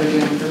about how they're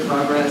doing with their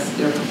progress,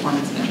 their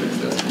performance metrics,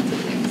 those kinds of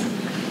things.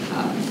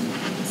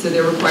 So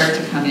they're required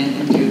to come in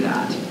and do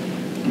that.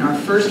 In our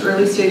first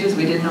early stages,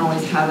 we didn't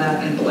always have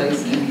that in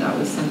place, and that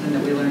was something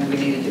that we learned we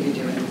needed to be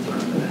doing for our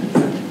events.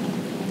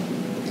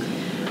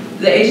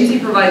 The agency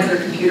provides their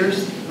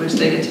computers, which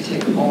they get to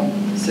take home.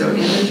 So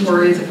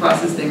inventory is a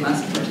process they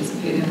must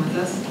participate in with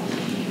us.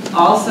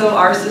 Also,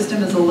 our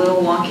system is a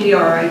little wonky.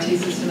 Our IT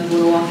system is a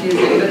little wonky. Does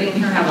anybody in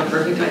here have a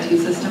perfect IT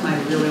system?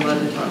 I'd really love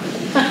to talk to you.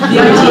 The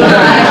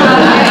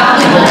IT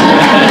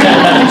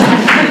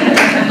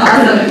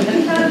Awesome.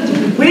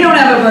 We don't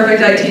have a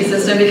perfect IT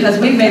system because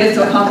we've made it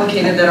so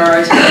complicated that our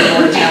IT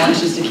support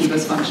challenge is to keep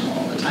us functional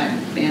all the time.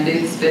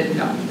 Band-Aid, spit, and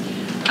gum.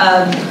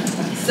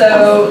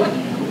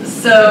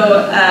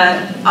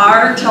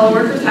 Our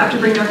teleworkers have to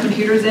bring their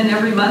computers in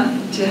every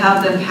month to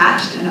have them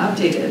patched and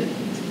updated.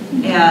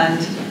 And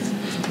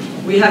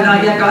we have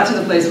not yet got to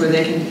the place where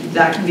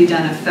that can be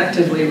done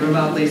effectively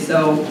remotely.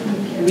 So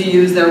we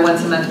use their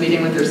once-a-month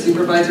meeting with their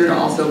supervisor to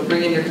also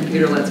bring in your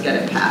computer, let's get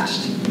it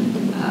patched.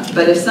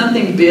 But if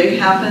something big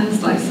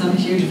happens, like some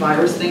huge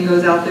virus thing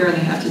goes out there and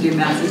they have to do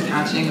massive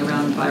patching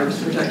around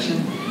virus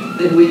protection,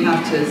 then we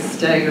have to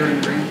stagger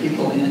and bring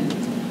people in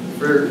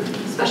for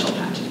special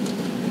patching.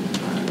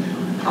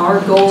 Our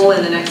goal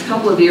in the next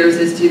couple of years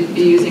is to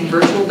be using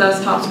virtual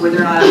desktops where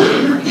they're not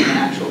actually bringing an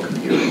actual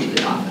computer into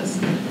the office,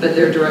 but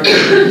they're directly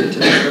connected to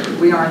the server.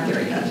 We aren't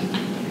there yet.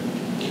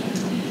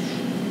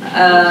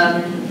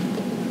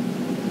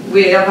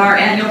 We have our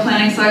annual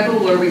planning cycle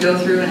where we go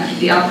through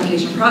the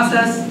application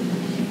process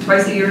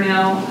twice a year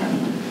now.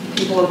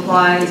 People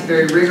apply. It's a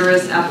very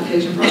rigorous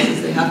application process.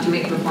 They have to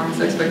meet performance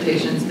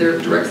expectations. Their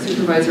direct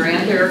supervisor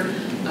and their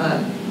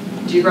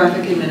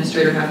geographic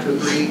administrator have to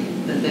agree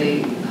that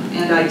they,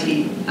 and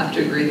IT have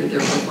to agree that their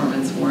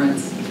performance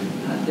warrants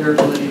their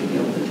ability to be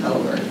able to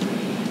telework.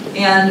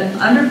 And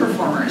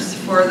underperformers,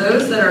 for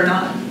those that are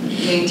not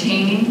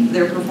maintaining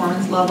their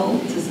performance level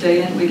to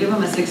stay in, we give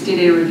them a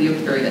 60-day review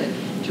period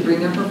to bring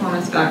their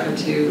performance back up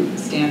to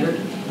standard.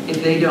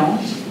 If they don't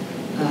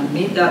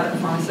meet that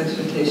performance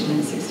expectation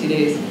in 60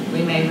 days,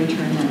 we may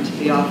return them to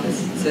the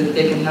office so that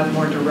they can have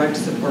more direct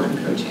support and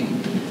coaching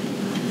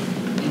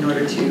in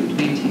order to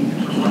maintain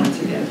their performance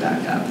or get it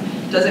back up.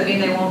 Doesn't mean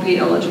they won't be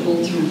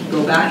eligible to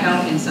go back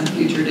out in some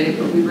future date,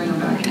 but we bring them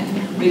back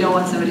in. We don't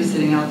want somebody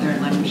sitting out there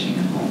and languishing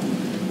at home,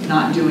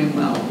 not doing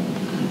well,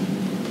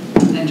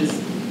 and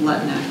just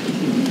letting that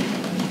continue.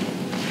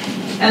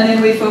 And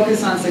then we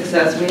focus on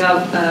success. We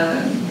have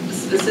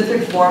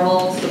specific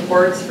formal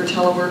supports for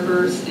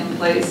teleworkers in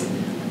place,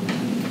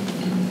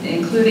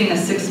 including a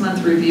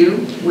 6-month review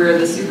where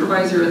the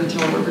supervisor and the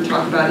teleworker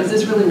talk about, is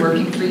this really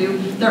working for you?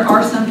 There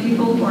are some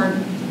people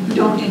who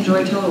don't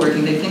enjoy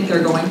teleworking. They think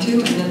they're going to,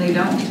 and then they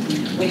don't.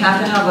 We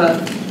have to have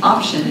an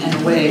option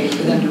and a way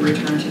for them to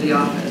return to the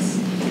office.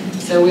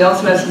 So we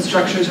also have some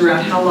structures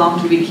around how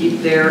long do we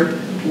keep their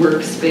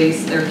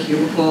workspace, their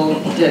cubicle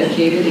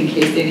dedicated in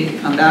case they need to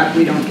come back.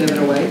 We don't give it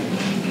away.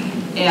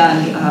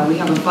 And we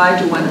have a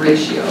 5-to-1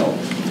 ratio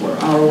for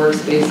our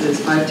workspaces.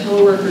 5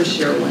 teleworkers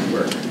share 1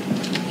 work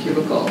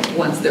cubicle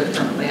once they're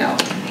permanently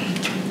out.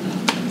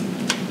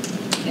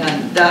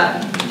 And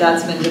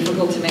that's been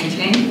difficult to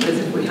maintain because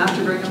if we have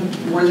to bring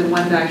them more than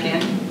 1 back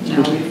in,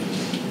 now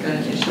we've got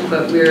an issue,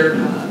 but we're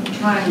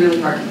trying really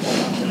hard to hold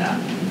on to that.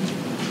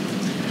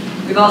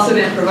 We've also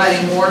been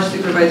providing more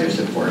supervisor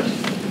support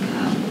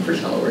for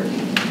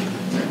teleworking.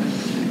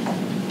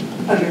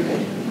 Oh, you're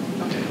good.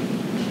 Okay.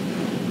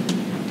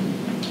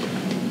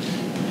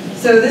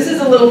 So this is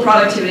a little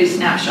productivity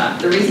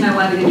snapshot. The reason I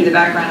wanted to give you the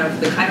background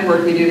of the kind of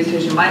work we do is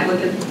because you might look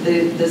at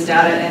this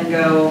data and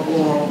go,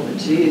 oh,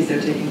 geez,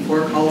 they're taking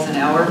 4 calls an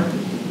hour.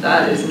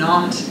 That is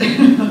not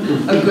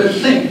a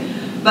good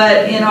thing.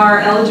 But in our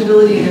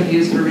eligibility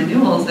interviews for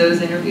renewals,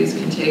 those interviews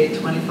can take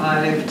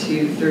 25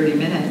 to 30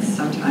 minutes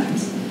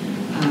sometimes.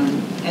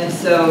 And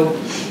so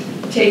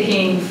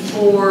taking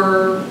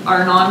for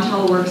our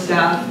non-telework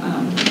staff,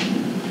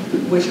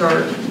 which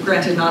are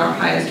granted not our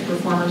highest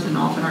performers and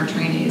often our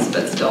trainees,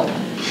 but still,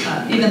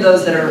 even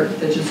those that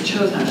just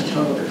chose not to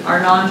telework. Our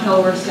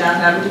non-telework staff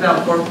average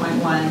about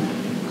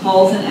 4.1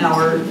 calls an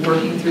hour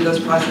working through those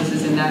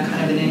processes in that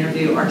kind of an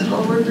interview. Our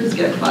teleworkers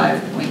get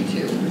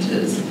 5.2, which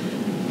is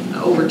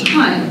over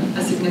time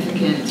a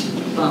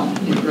significant bump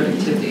in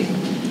productivity.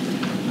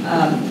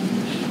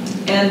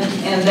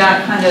 And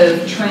that kind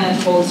of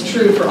trend holds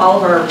true for all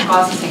of our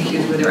processing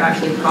queues where they're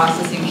actually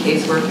processing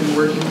casework and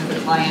working with the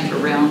client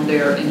around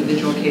their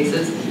individual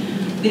cases.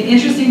 The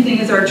interesting thing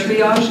is our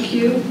triage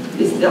queue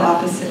is the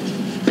opposite.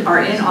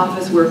 Our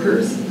in-office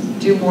workers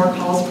do more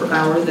calls per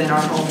hour than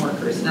our home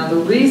workers. Now the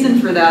reason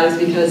for that is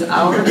because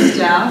our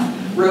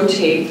staff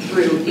rotate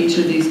through each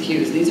of these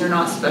queues. These are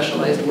not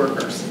specialized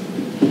workers.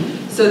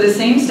 So the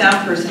same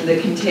staff person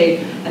that can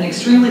take an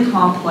extremely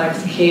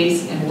complex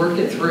case and work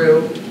it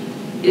through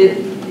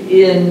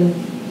in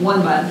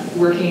 1 month,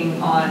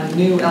 working on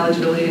new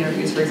eligibility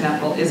interviews, for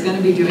example, is going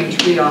to be doing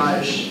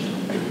triage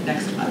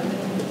next month.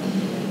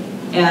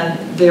 And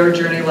they're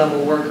journey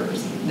level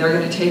workers. They're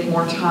going to take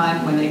more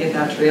time when they get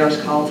that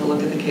triage call to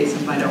look at the case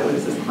and find out what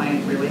does this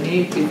client really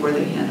need before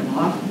they hand them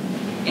off.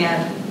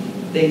 And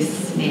they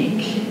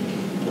sneak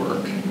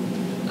work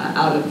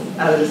out of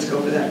the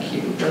scope of that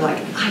queue. They're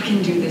like, I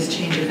can do this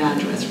change of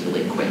address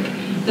really quick.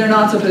 They're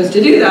not supposed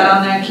to do that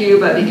on that queue,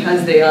 but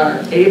because they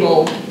are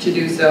able to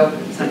do so,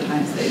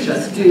 sometimes they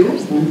just do.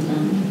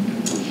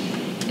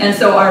 And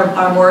so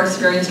our more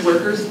experienced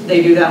workers,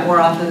 they do that more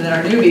often than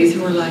our newbies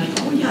who are like,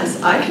 oh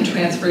yes, I can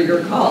transfer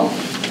your call.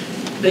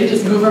 They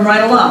just move them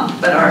right along.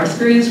 But our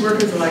experienced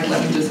workers are like,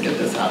 let me just get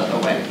this out of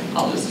the way.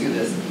 I'll just do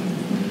this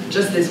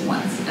just this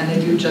once. And they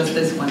do just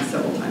this once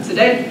several times a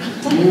day.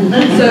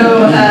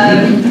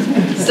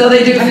 So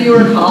they do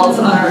fewer calls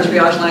on our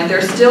triage line.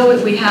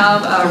 We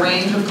have a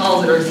range of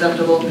calls that are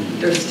acceptable.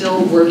 They're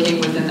still working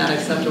within that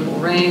acceptable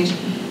range.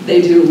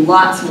 They do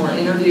lots more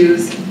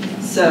interviews.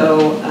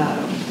 So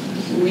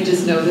we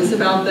just know this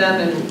about them,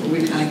 and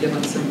we kind of give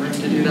them some room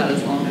to do that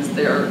as long as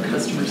their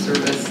customer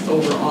service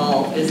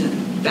overall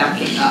isn't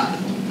backing up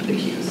the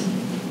queues.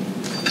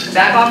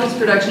 Back office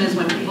production is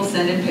when people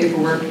send in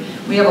paperwork.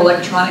 We have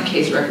electronic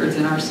case records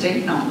in our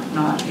state,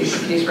 not paper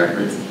case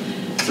records.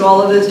 So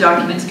all of those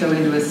documents go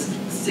into a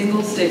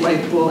single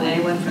statewide pool.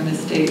 Anyone from the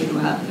state who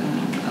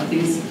of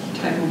these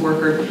type of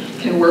worker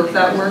can work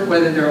that work,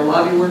 whether they're a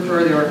lobby worker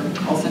or they're a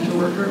call center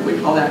worker.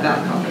 We call that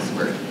back office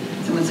work.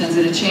 Someone sends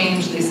in a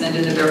change, they send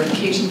in a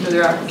verification for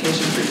their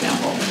application, for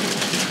example.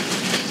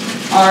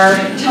 Our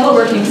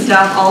teleworking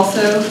staff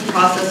also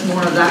process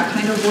more of that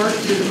kind of work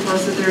through the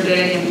course of their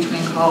day in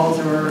between calls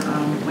or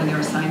when they're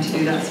assigned to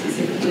do that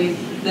specifically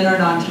than our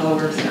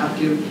non-telework staff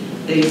do.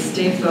 They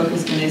stay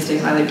focused and they stay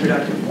highly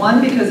productive.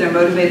 One, because they're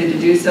motivated to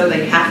do so,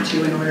 they have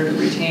to in order to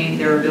retain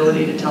their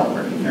ability to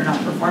telework. If they're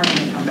not performing,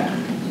 they come back.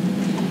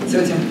 So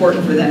it's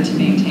important for them to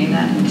maintain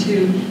that. And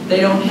two, they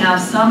don't have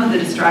some of the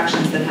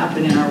distractions that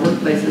happen in our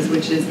workplaces,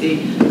 which is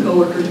the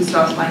coworker who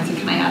stops by and says,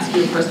 can I ask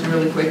you a question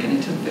really quick, and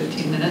it took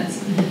 15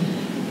 minutes.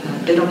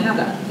 They don't have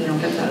that. They don't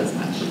get that as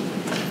much.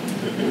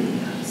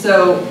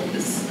 So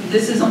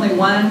this is only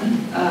one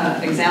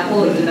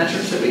example of the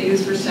metrics that we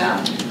use for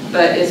staff,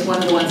 but it's one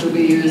of the ones that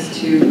we use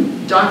to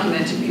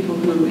document to people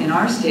who, in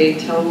our state,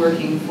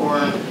 teleworking for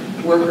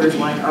workers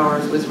like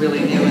ours was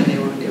really new, and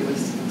it was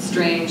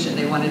strange, and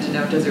they wanted to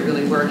know, does it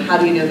really work? How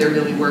do you know they're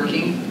really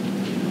working?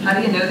 How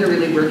do you know they're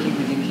really working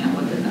when you can't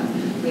look at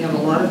them? We have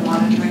a lot of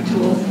monitoring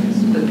tools,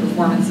 but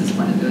performance is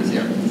one of those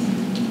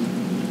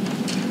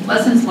areas.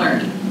 Lessons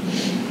learned.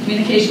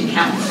 Communication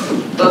counts,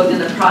 both in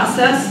the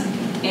process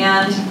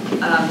and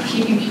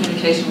keeping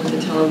communication with the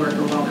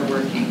teleworker while they're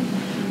working.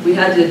 We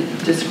had to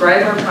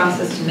describe our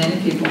process to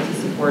many people to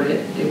support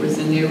it. It was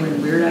a new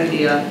and weird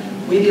idea.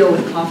 We deal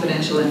with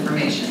confidential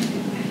information.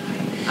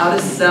 How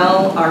to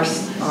sell our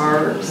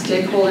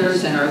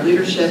stakeholders and our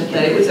leadership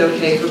that it was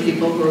okay for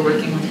people who are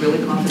working with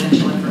really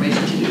confidential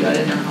information to do that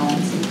in their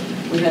homes.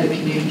 We had to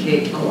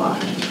communicate a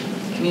lot.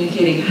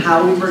 Communicating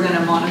how we were going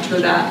to monitor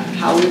that,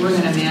 how we were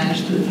going to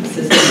manage the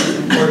system is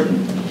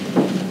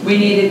important. We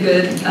needed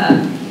good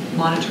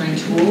monitoring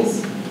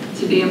tools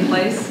to be in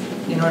place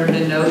in order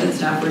to know that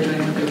staff were doing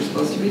what they were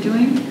supposed to be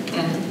doing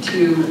and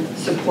to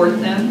support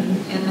them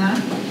in that.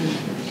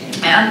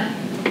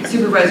 And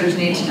supervisors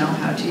need to know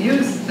how to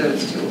use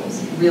those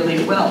tools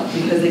really well,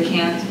 because they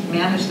can't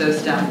manage those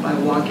staff by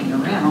walking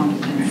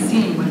around and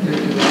seeing what they're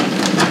doing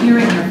and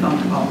hearing their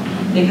phone call.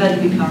 They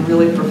had to become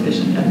really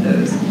proficient at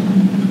those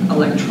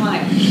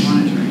electronic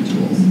monitoring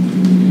tools.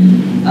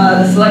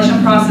 The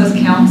selection process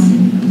counts.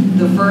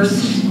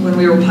 When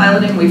we were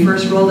piloting, we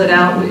first rolled it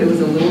out, it was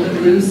a little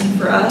bit loose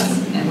for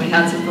us, and we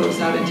had some folks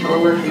out in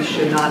telework we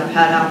should not have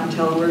had out in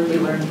telework. We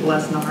learned the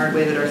lesson the hard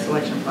way that our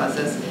selection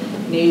process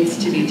needs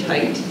to be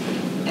tight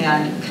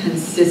and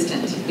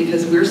consistent,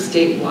 because we're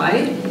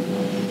statewide.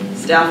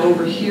 Staff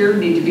over here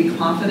need to be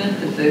confident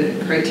that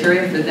the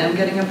criteria for them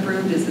getting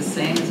approved is the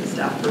same as a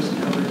staff person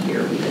over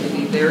here. We have to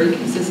be very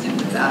consistent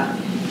with that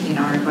in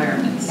our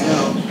environment.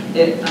 So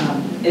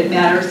it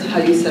matters how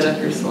you set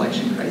up your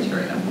selection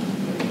criteria.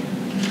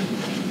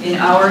 In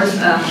ours,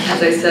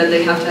 as I said,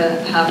 they have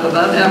to have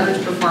above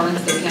average performance.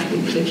 They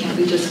can't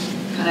be just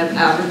kind of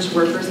average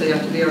workers. They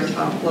have to be our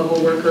top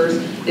level workers.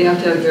 They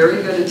have to have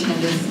very good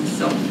attendance and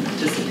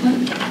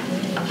self-discipline.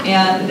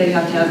 And they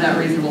have to have that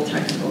reasonable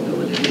technical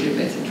ability to do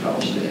basic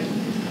troubleshooting.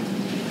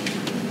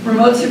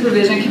 Remote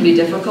supervision can be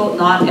difficult.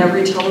 Not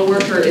every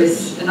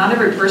not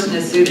every person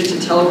is suited to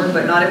telework,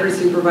 but not every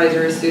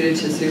supervisor is suited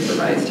to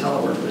supervise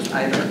teleworkers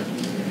either.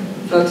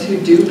 Folks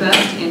who do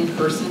best in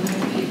person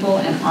with people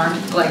and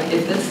aren't, like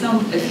if it's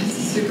a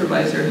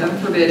supervisor, heaven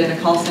forbid, in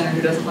a call center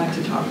who doesn't like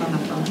to talk on the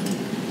phone,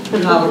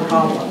 you have a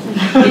problem.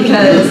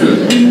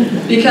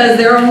 Because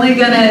they're only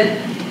going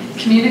to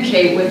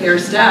communicate with their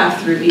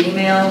staff through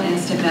email,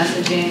 instant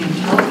messaging, and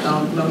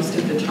telephone most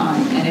of the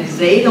time. And if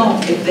they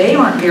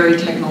aren't very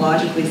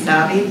technologically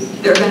savvy,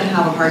 they're going to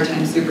have a hard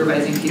time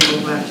supervising people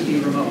who have to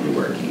be remotely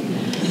working.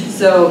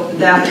 So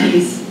that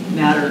piece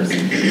matters.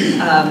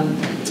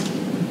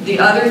 The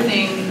other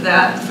thing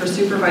that for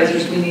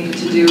supervisors we needed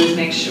to do is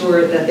make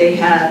sure that they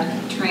had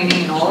training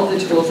and all of the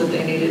tools that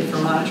they needed for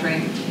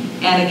monitoring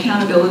and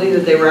accountability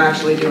that they were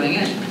actually doing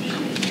it.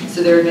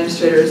 So their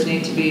administrators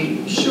need to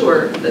be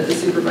sure that the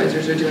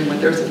supervisors are doing what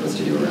they're supposed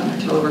to do around their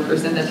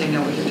teleworkers, and that they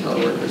know what their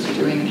teleworkers are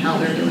doing and how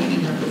they're doing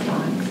in their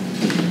performance.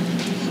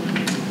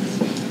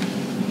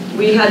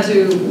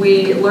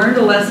 We learned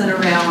a lesson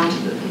around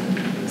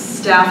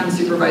staff and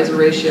supervisor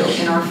ratio.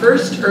 In our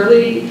first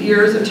early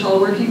years of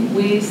teleworking,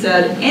 we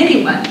said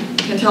anyone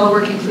can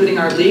telework, including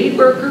our lead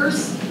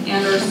workers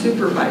and our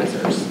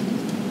supervisors.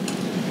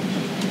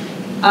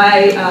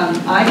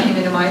 I came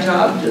into my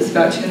job just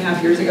about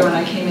 2.5 years ago, and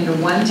I came into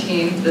one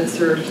team that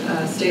served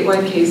a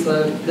statewide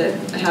caseload that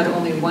had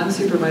only one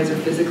supervisor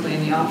physically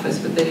in the office,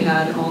 but they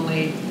had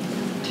only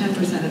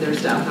 10% of their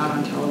staff out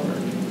on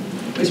telework,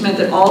 which meant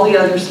that all the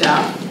other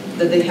staff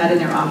that they had in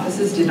their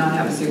offices did not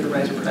have a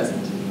supervisor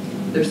present.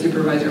 Their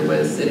supervisor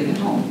was sitting at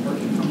home,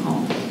 working from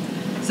home.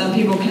 Some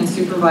people can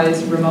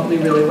supervise remotely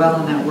really well,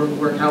 and that would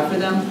work out for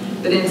them,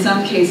 but in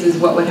some cases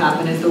what would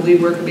happen is the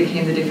lead worker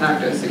became the de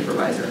facto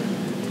supervisor.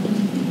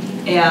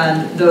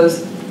 And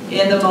those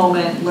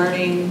in-the-moment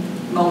learning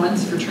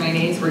moments for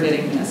trainees were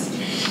getting missed.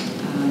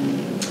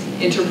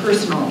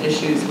 interpersonal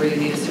issues where you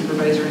need a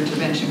supervisor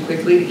intervention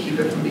quickly to keep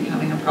it from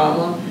becoming a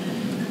problem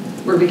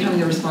were becoming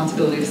the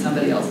responsibility of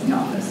somebody else in the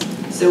office.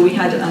 So we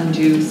had to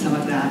undo some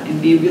of that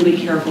and be really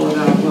careful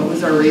about what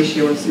was our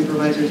ratio of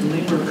supervisors and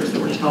lead workers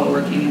that were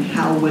teleworking and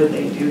how would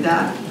they do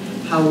that?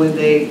 How would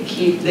they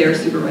keep their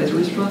supervisory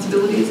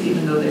responsibilities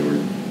even though they were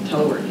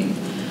teleworking?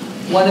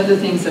 One of the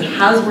things that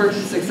has worked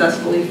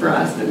successfully for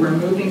us that we're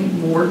moving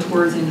more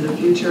towards into the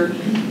future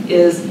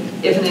is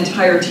if an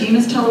entire team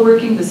is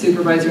teleworking, the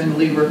supervisor and the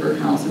lead worker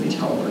can also be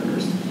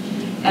teleworkers.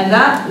 And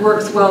that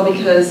works well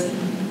because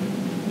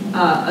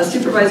a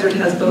supervisor that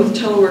has both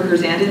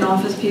teleworkers and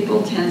in-office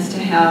people tends to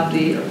have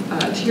the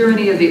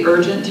tyranny of the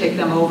urgent take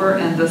them over,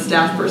 and the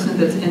staff person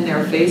that's in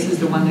their face is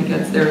the one that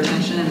gets their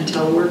attention, and the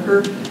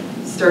teleworker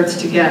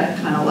starts to get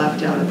kind of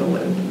left out of the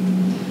loop.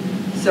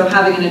 So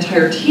having an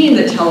entire team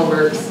that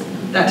teleworks,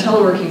 that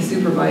teleworking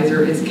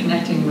supervisor is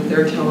connecting with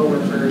their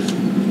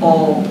teleworkers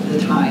all the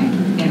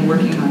time and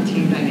working on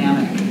team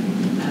dynamic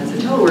as a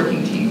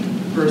teleworking team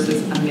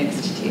versus a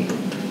mixed team.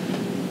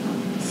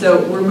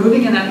 So we're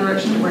moving in that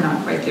direction. We're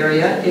not quite there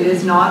yet. It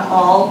is not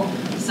all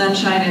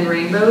sunshine and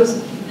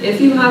rainbows. If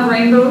you have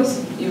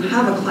rainbows, you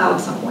have a cloud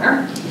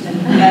somewhere. And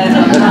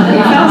we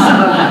found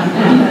some of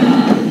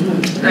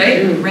them.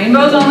 Right?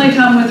 Rainbows only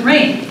come with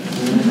rain.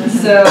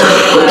 So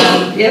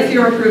if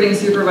you're approving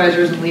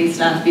supervisors and lead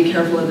staff, be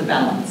careful of the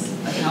balance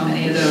of how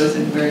many of those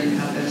and where you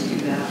have those do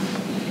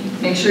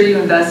that. Make sure you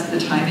invest the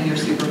time in your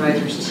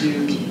supervisors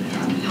to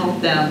help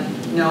them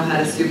know how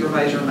to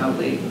supervise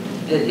remotely.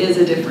 It's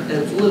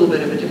a little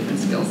bit of a different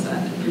skill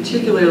set,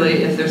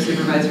 particularly if they're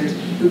supervisors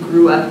who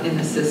grew up in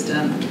the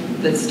system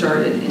that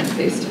started in a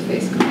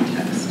face-to-face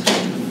context.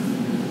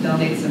 They'll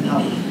need some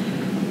help.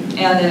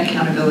 And then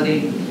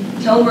accountability.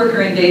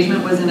 Teleworker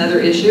engagement was another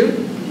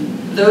issue.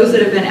 Those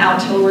that have been out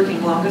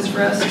teleworking longest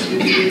for us, 2,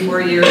 3,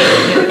 4 years,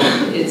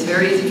 it's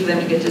very easy for them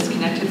to get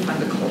disconnected from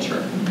the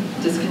culture,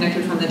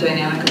 disconnected from the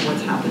dynamic of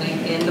what's happening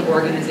in the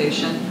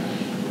organization.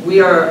 We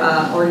are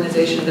an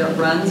organization that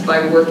runs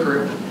by work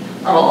group.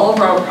 All of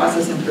our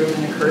process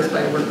improvement occurs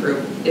by work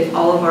group. If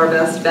all of our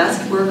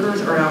best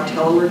workers are out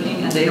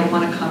teleworking and they don't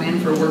want to come in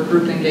for work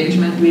group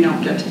engagement, we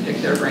don't get to pick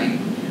their brain.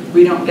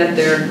 We don't get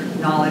their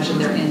knowledge and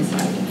their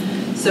insight.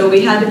 So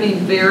we had to be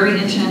very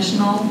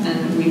intentional,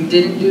 and we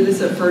didn't do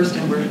this at first,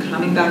 and we're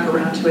coming back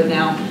around to it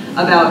now,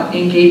 about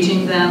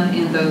engaging them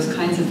in those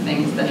kinds of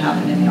things that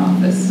happen in the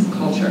office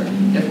culture.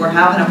 If we're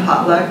having a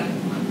potluck,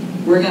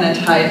 we're going to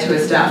tie it to a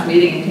staff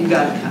meeting, and you've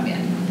got to come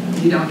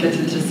in. You don't get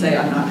to just say,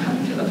 I'm not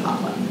coming to the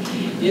potluck.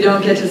 You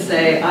don't get to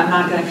say, I'm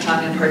not going to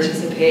come and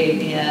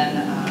participate in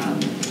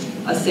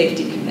a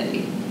safety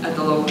committee at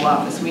the local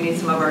office. We need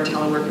some of our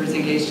teleworkers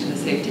engaged in the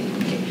safety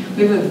committee.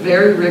 We have a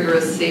very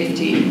rigorous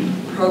safety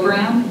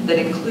program that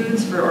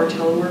includes for our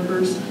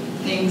teleworkers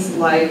things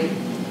like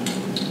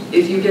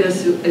if you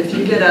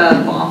get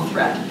a bomb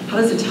threat, how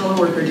does a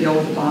teleworker deal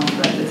with a bomb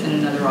threat that's in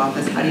another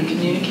office? How do you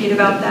communicate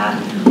about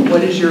that?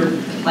 What is your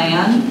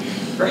plan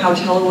for how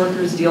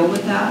teleworkers deal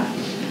with that?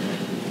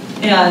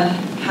 And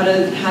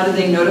how do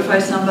they notify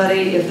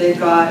somebody if they've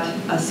got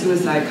a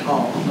suicide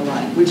call on the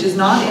line, which is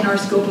not in our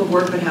scope of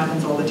work but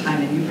happens all the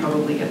time, and you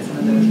probably get some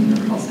of those in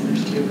your call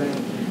centers too,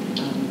 right?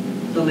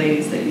 The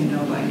ladies that you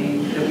know by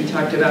name that we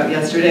talked about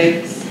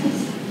yesterday.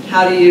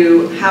 How do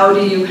you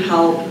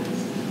help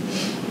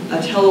a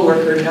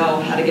teleworker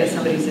know how to get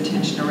somebody's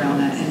attention around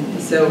that?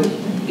 And so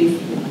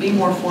be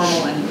more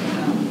formal and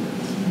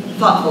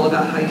thoughtful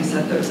about how you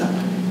set those up.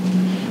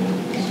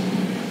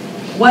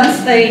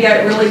 Once they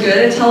get really good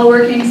at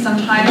teleworking,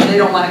 sometimes they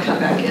don't want to come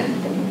back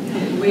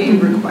in. We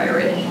require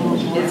it.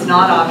 It's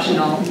not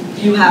optional.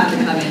 You have to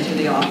come into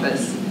the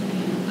office.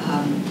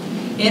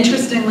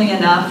 Interestingly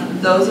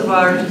enough, those of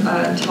our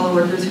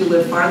teleworkers who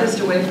live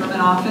farthest away from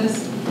an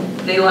office,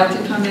 they like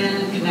to come in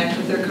and connect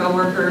with their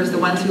coworkers. The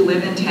ones who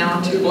live in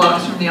town 2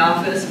 blocks from the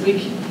office,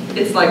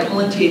 it's like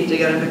pulling teeth to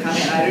get them to come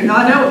in. I do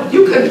not know.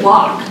 You could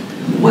block.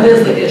 What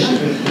is the issue?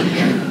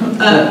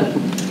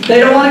 They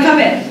don't want to come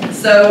in.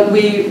 So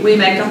we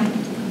make them.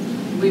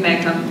 We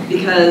make them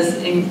because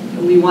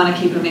we want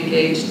to keep them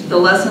engaged. The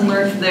lesson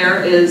learned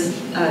there is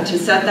to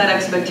set that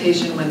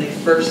expectation when they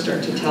first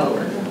start to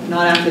telework,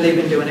 not after they've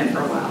been doing it for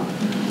a while.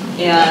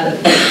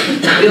 And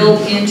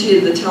build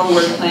into the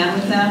telework plan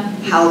with them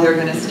how they're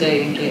going to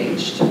stay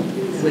engaged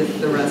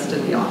with the rest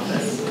of the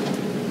office.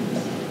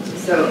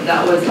 So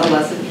that was a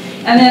lesson.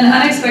 And then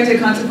unexpected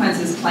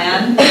consequences,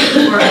 plan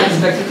for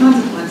unexpected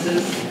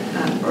consequences,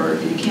 or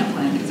you can't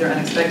plan because they're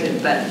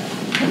unexpected, but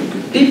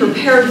be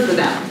prepared for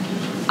them.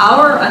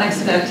 Our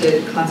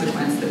unexpected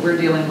consequence that we're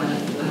dealing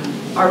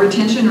with, our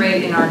retention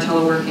rate in our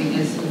teleworking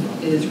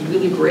is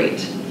really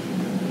great.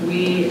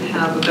 We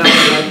have about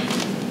like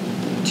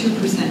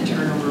 2%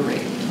 turnover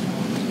rate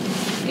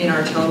in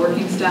our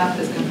teleworking staff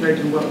as compared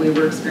to what we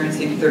were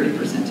experiencing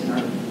 30% in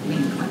our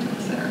main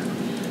contact center.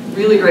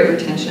 Really great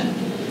retention.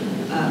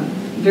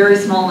 Very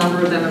small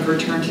number of them have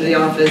returned to the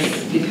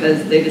office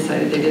because they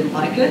decided they didn't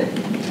like it.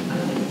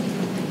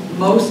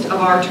 Most of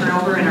our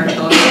turnover in our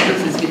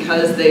teleworkers is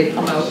because they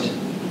promote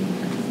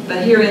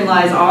But herein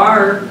lies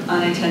our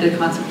unintended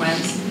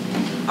consequence.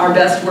 Our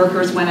best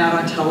workers went out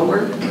on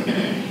telework,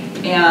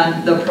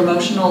 and the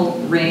promotional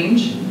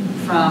range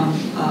from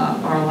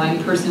our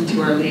line person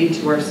to our lead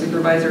to our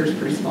supervisor is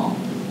pretty small.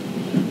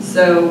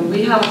 So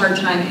we have a hard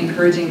time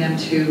encouraging them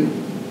to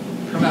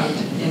promote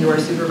into our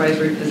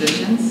supervisory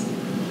positions,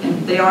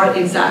 and they are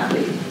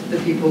exactly the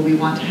people we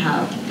want to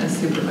have as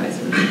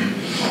supervisors.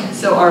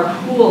 So our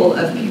pool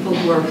of people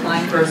who are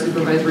applying for our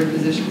supervisory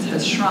positions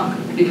has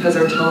shrunk because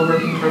our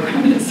teleworking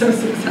program is so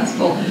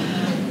successful.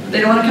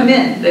 They don't want to come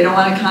in. They don't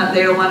want to come.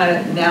 They don't want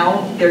to.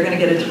 Now they're going to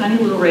get a tiny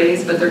little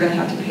raise, but they're going to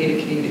have to pay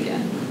to commute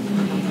again,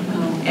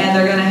 and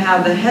they're going to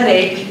have the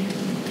headache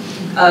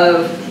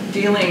of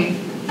dealing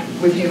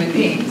with human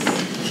beings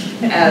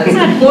as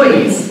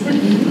employees.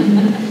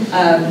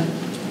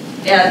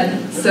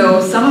 And so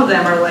some of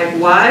them are like,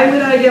 why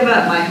would I give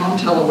up my home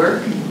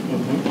telework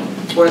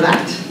for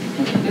that?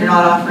 You're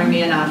not offering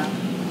me enough.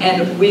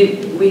 And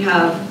we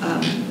have,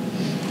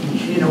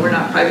 you know, we're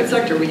not private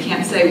sector. We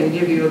can't say we'll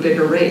give you a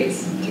bigger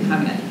raise to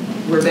come in.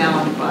 We're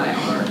bound by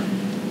our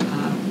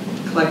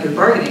collective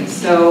bargaining.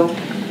 So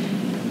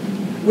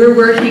we're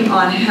working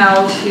on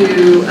how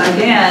to,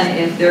 again,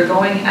 if they're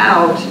going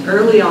out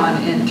early on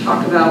and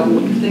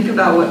think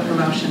about what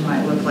promotion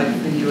might look like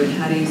for you and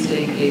how do you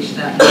stay engaged in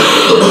that,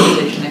 and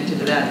stay connected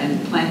to that, and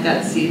plant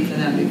that seed for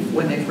them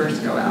when they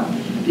first go out.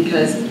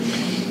 Because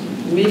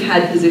we've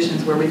had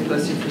positions where we've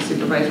posted for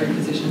supervisory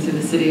positions in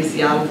the city of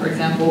Seattle, for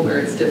example, where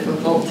it's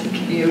difficult to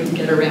commute and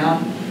get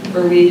around,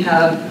 where we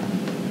have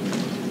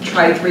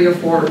tried 3 or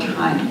 4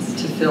 times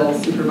to fill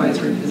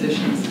supervisory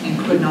positions and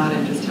could not,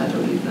 and just had to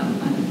leave them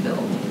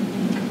unfilled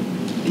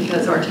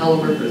because our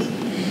teleworkers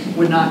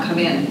would not come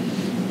in,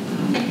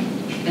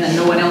 and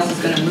no one else is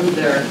going to move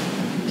there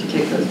to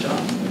take those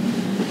jobs.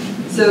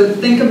 So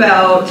think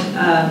about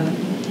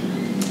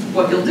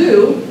what you'll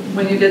do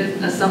when you get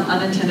some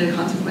unintended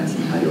consequence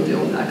and how you'll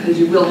deal with that, because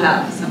you will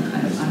have some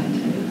kind of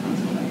unintended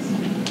consequence.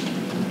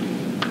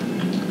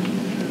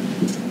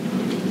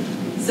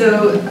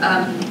 So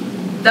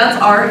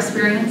that's our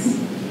experience,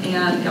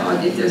 and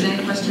if there's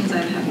any questions,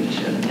 I'm happy to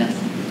share them. Yes?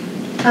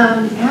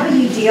 How do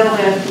you deal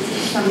with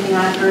something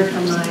I've heard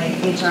from my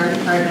HR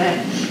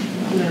department,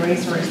 Human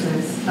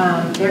Resources?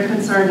 They're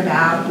concerned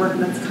about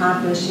workman's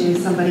comp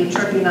issues, somebody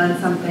tripping on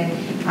something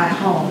at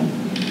home.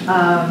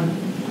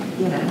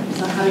 You know,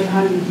 so how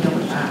do you deal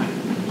with that?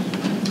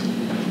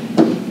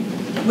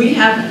 We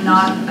have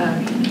not,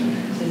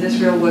 is this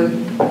real wood?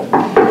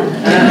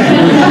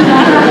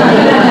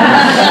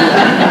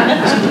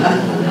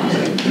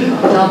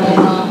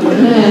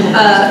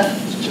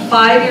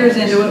 5 years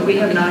into it, we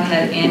have not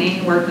had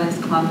any workman's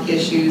comp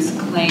issues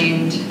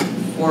claimed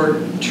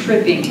for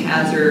tripping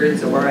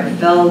hazards or I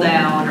fell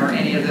down or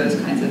any of those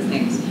kinds of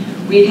things.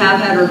 We have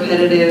had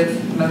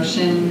repetitive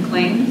motion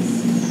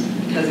claims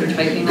because they're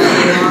typing all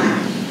day long.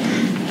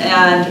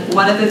 And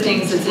one of the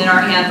things that's in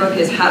our handbook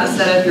is how to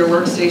set up your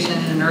workstation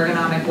in an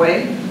ergonomic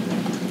way.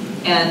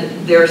 And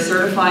they're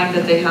certifying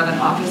that they have an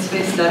office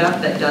space set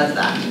up that does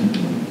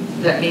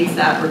that meets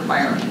that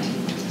requirement.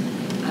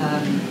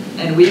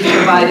 And we've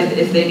provided,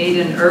 if they need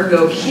an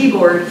ergo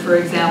keyboard, for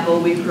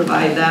example, we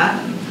provide that.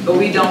 But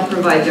we don't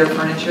provide their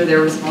furniture. They're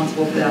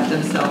responsible for that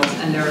themselves.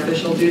 And their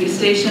official duty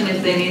station,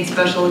 if they need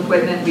special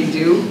equipment, we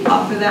do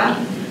offer that,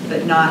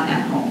 but not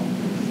at home.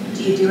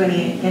 Do you do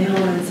any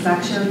in-home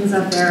inspections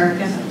of their,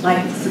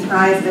 like,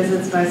 surprise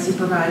visits by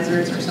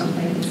supervisors or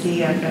something to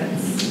see if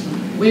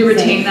it's We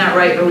retain safe? that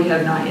right, but we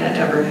have not yet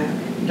ever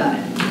done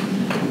it.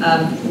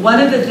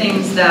 One of the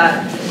things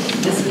that,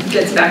 this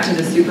gets back to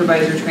the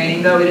supervisor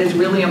training though, it is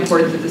really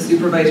important that the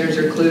supervisors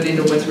are clued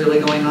into what's really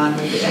going on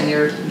with it, and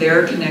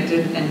they're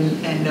connected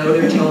and know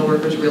their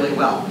teleworkers really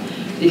well.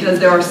 Because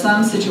there are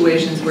some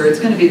situations where it's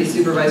going to be the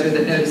supervisor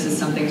that notices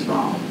something's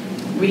wrong.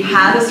 We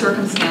had a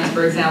circumstance,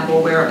 for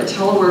example, where a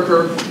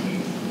teleworker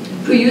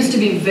who used to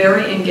be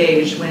very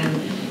engaged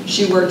when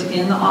she worked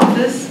in the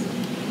office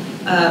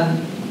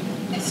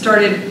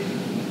started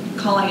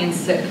calling in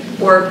sick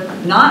or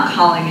not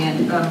calling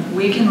in.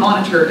 We can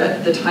monitor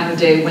at the time of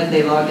day when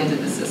they log into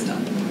the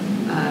system.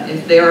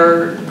 If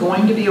they're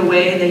going to be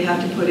away, they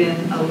have to put in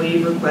a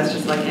leave request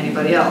just like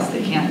anybody else.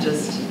 They can't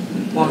just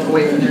walk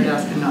away from their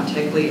desk and not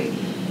take leave.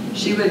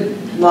 She would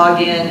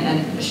log in,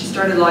 and she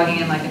started logging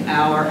in like an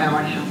hour, hour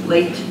and a half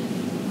late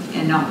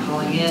and not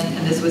calling in,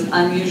 and this was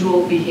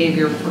unusual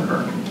behavior for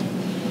her.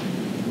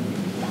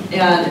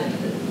 And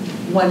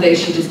one day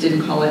she just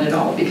didn't call in at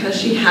all because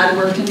she had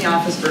worked in the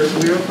office first.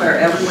 We require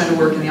everyone to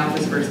work in the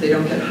office first. They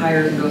don't get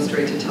hired and go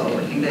straight to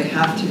teleworking. They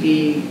have to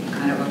be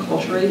kind of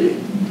acculturated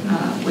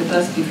with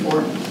us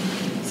before.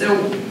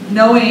 So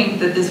knowing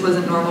that this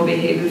wasn't normal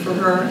behavior for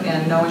her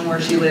and knowing where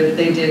she lived,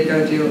 they did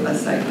go do a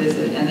site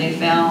visit, and they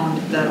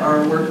found that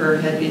our worker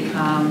had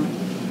become,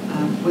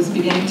 was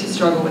beginning to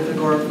struggle with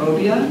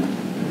agoraphobia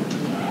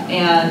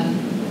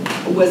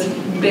and was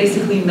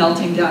basically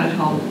melting down at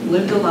home,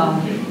 lived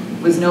alone,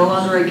 was no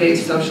longer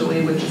engaged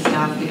socially with the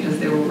staff because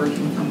they were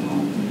working from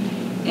home,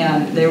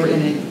 and they were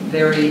in a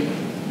very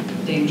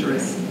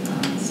dangerous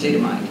state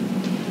of mind.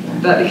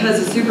 But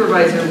because the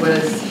supervisor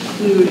was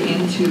include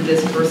into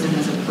this person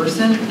as a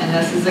person. And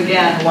this is,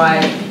 again,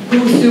 why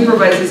who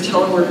supervises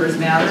teleworkers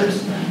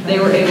matters. They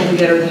were able to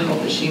get her the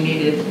help that she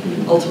needed.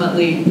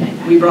 Ultimately,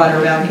 we brought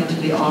her back into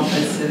the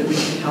office so that we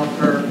could help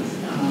her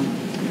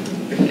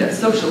get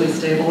socially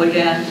stable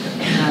again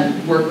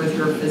and work with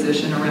her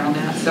physician around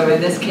that. So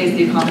in this case,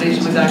 the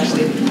accommodation was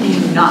actually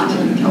not to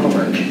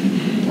telework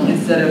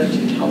instead of to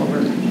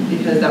telework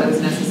because that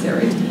was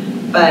necessary.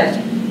 But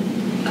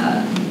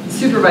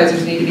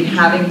supervisors need to be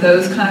having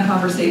those kind of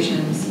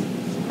conversations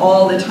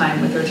all the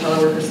time with their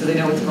teleworkers so they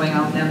know what's going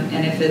on with them.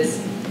 And if it's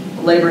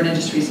labor and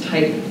industries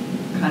type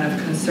kind of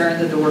concern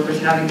that the worker's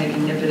having, they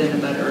can nip it in the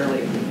bud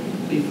early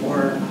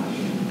before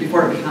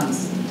it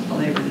becomes a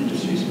labor and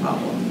industries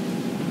problem.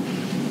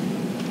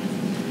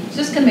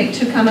 Just going to make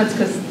 2 comments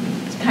because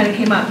it kind of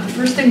came up. The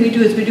first thing we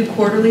do is we do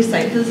quarterly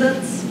site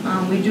visits.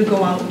 We do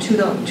go out to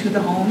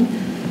the home,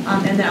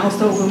 and then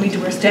also when we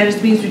do our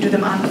status meetings, we do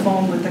them on the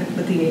phone with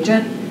the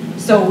agent.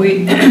 So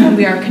we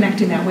are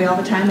connecting that way all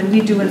the time, and we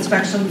do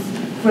inspections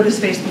for the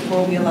space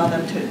before we allow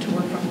them to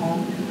work from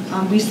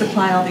home. We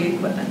supply all the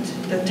equipment,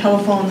 the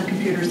telephone, the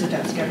computers, the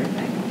desk,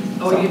 everything.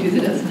 Oh, so, you do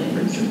the desk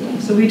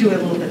different. So we do it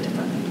a little bit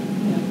differently.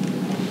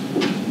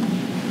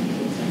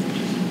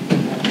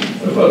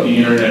 What about the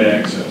internet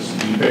access?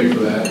 Do you pay for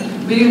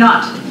that? We do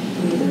not.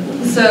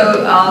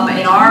 So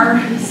in our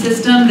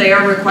system, they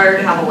are required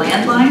to have a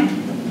landline,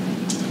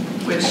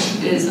 which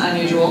is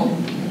unusual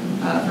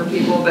for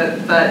people,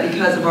 but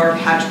because of our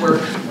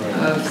patchwork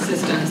of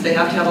systems, they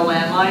have to have a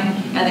landline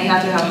and they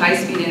have to have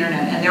high-speed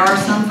internet. And there are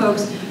some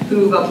folks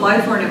who've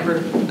applied for and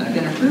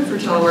been approved for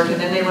telework, and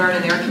then they learn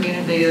in their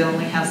community they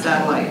only have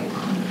satellite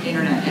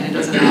internet, and it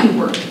doesn't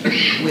work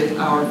with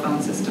our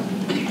phone system.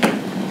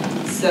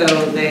 So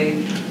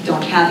they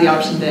don't have the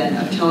option then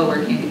of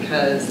teleworking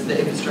because the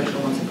infrastructure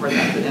won't support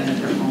that for them at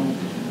their home.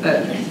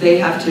 But they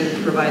have to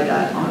provide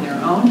that on their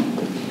own.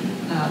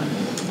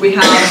 We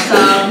have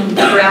some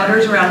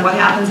parameters around what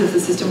happens if the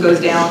system goes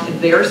down.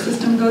 If their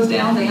system goes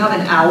down, they have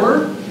an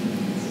hour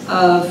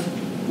of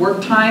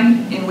work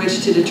time in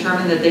which to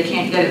determine that they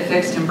can't get it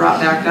fixed and brought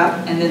back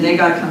up, and then they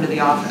got to come to the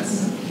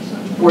office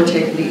or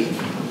take leave.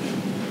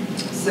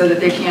 So that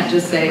they can't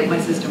just say, my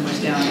system was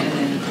down, and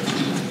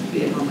then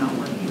be at home not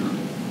working.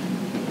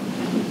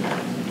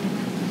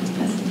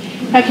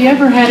 Have you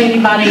ever had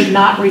anybody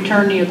not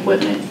return the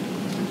equipment?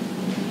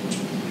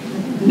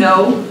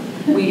 No,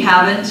 we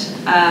haven't.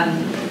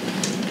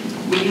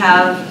 We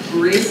have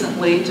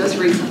just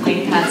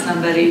recently had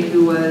somebody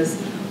who was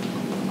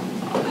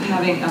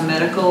having a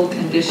medical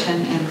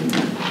condition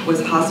and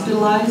was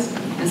hospitalized,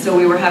 and so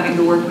we were having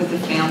to work with the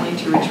family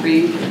to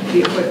retrieve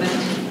the equipment.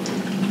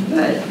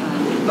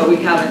 But we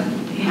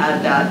haven't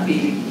had that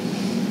be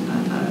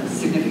a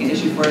significant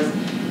issue for us.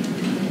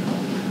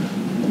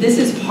 This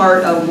is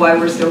part of why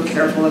we're so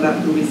careful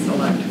about who we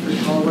select for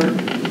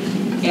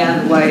telework,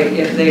 and why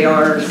if they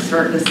are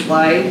starting to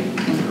slide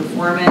in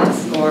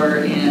performance or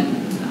in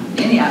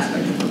any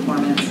aspect of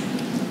performance,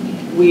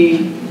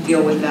 we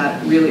deal with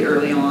that really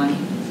early on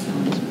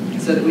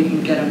so that we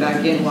can get them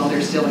back in while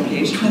they're still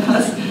engaged with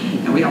us,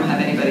 and we don't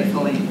have anybody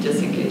fully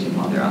disengaging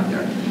while they're out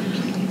there.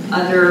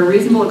 Under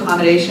reasonable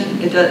accommodation,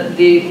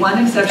 the one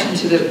exception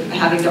to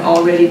having to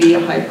already be a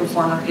high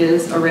performer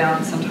is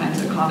around sometimes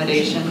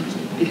accommodation,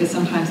 because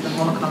sometimes the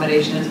home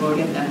accommodation is we'll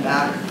get them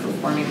back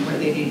performing where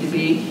they need to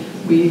be.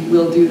 We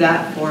will do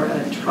that for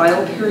a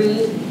trial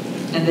period,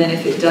 and then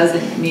if it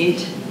doesn't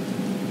meet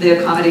the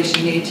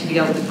accommodation need to be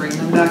able to bring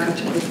them back up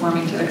to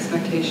performing to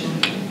expectation,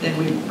 then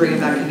we bring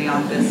them back in the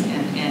office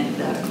and end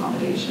that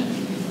accommodation.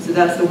 So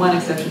that's the one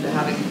exception to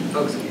having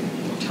folks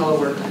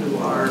telework who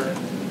are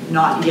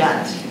not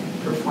yet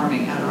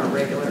performing at our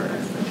regular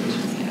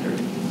expectation standard.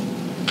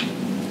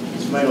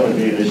 This might only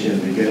be an issue in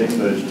the beginning,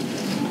 but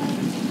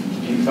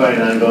do you find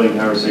ongoing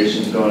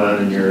conversations going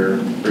on in your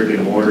brick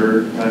and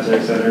mortar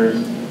contact centers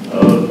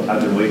of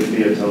I've been waiting to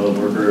be a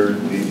teleworker,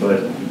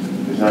 but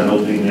there's not an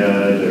opening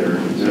yet, or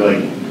is there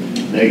like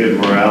negative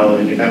morale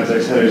in the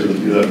contact centers of the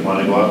people that want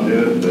to go out and do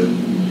it, but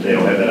they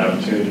don't have that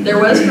opportunity? There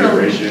was for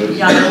ratios?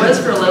 Yeah, there was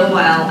for a little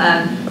while.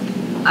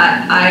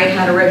 I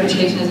had a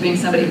reputation as being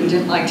somebody who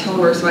didn't like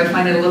telework, so I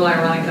find it a little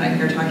ironic that I'm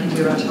here talking to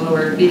you about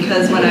telework,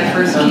 because when I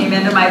first came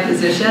into my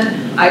position,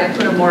 I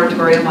put a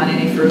moratorium on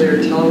any further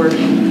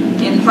teleworking,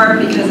 in part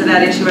because of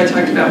that issue I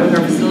talked about with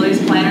our facilities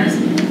planners,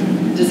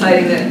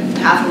 deciding that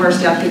half of our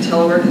staff could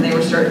telework and they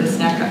were starting to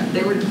snack up.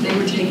 They were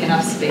taking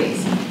up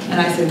space. And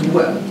I said,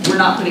 well, we're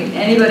not putting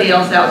anybody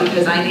else out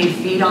because I need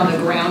feet on the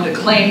ground to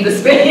claim the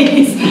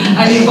space.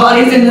 I need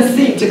bodies in the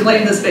seat to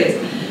claim the space.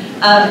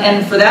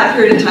 And for that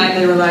period of time,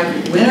 they were like,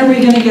 when are we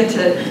going to get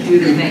to do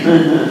the thing?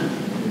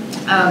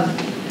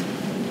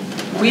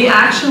 We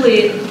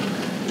actually,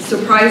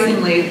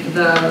 surprisingly,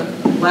 the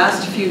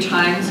last few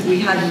times, we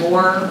had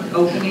more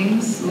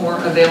openings, more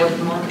available,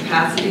 more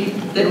capacity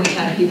than we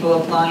had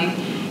people applying.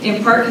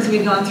 In part because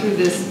we'd gone through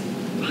this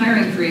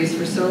hiring freeze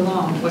for so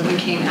long. When we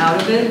came out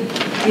of it,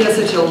 we had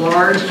such a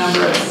large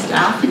number of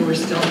staff who were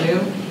still new,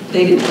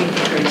 they didn't meet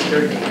the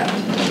criteria yet.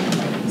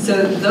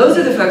 So those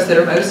are the folks that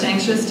are most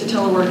anxious to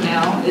telework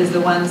now, is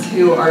the ones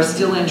who are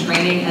still in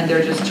training and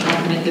they're just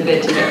chomping at the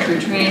bit to get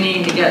through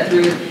training, to get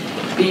through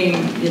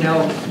being,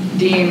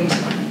 deemed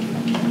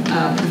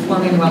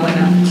performing well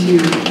enough to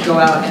go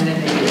out, and then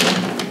they do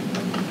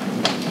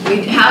it.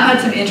 We have had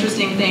some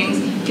interesting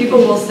things. People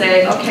will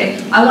say,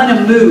 okay, I want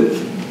to move.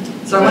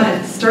 So I want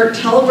to start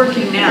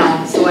teleworking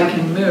now so I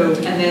can move,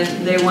 and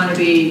then they want to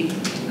be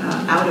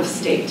out of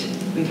state.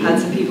 We've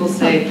had some people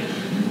say,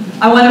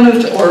 I want to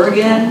move to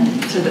Oregon,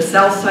 to the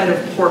south side of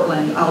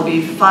Portland. I'll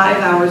be 5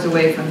 hours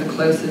away from the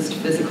closest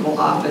physical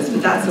office,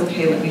 but that's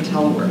okay, let me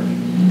telework.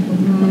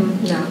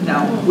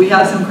 No, we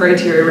have some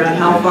criteria around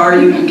how far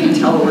you can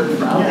telework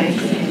from.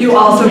 You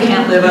also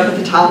can't live up at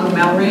the top of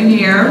Mount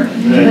Rainier.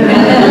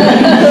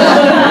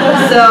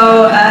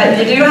 So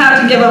you do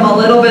have to give them a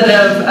little bit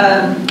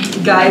of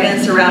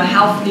guidance around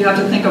how, you have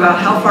to think about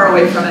how far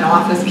away from an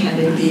office can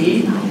they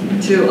be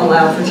to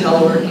allow for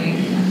teleworking.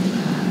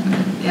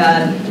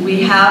 And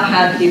we have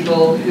had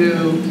people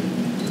who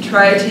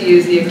try to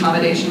use the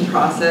accommodation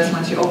process.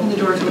 Once you open the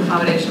door to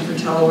accommodation for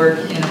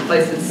telework in a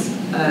place that's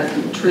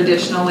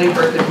traditionally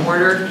brick and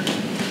mortar,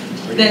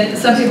 then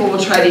some people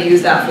will try to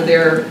use that for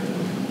their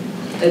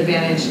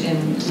advantage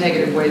in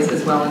negative ways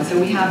as well. And so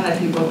we have had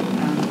people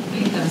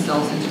paint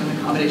themselves into an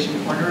accommodation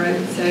corner, I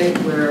would say,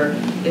 where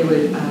they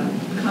would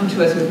come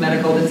to us with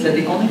medical that said,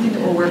 the only thing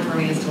that will work for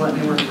me is to let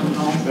me work from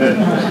home.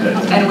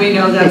 And we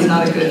know that's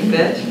not a good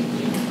fit.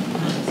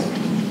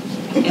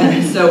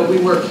 And so we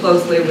work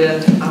closely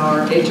with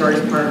our HR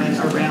department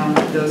around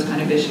those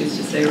kind of issues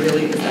to say,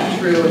 really, is that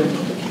true, and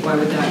why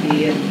would that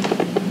be, and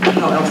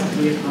how else could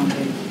we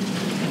accommodate?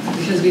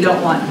 Because we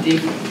don't want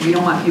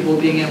people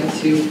being able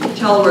to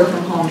telework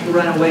from home to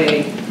run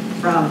away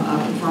from a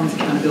performance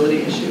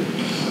accountability issue,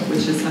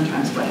 which is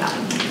sometimes what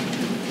happens.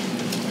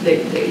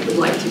 They would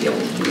like to be able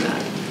to do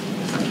that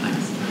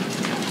sometimes.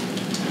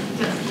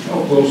 Yes. How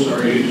close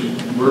are you to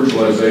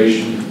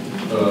virtualization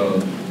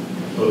of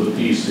the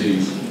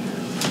PCs?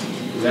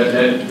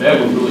 That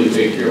would really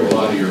take care of a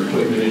lot of your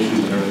equipment issues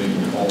and everything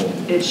from home.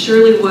 It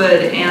surely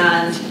would,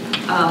 and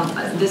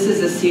this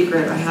is a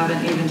secret. I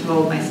haven't even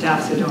told my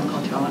staff, so don't go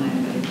telling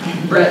anybody.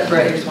 Brett,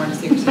 you're sworn to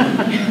secrecy.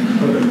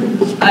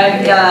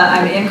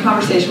 I'm in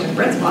conversation with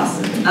Brett's boss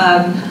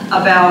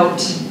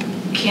about,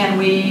 can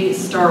we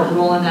start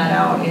rolling that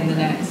out in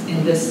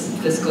this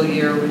fiscal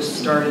year, which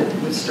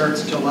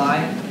starts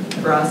July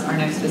for us, our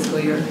next fiscal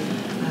year.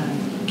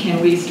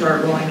 Can we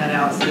start rolling that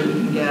out so that we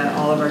can get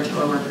all of our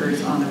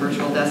teleworkers on the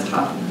virtual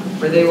desktop,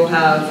 where they will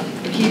have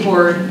a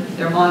keyboard,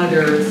 their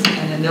monitors,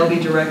 and then they'll be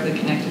directly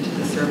connected to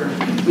the server.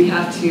 We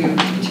have to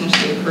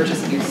potentially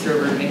purchase a new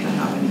server to make that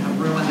happen, have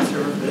room on the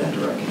server for that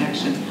direct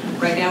connection.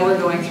 Right now we're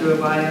going through a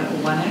via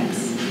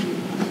 1X,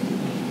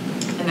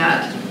 and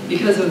that,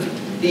 because of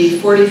the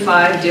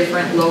 45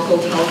 different local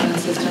telephone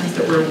systems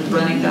that we're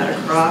running that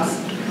across,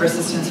 our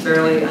system's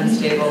fairly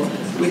unstable.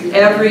 With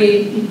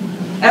every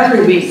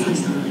week,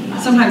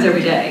 sometimes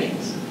every day,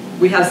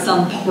 we have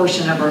some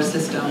portion of our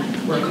system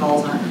where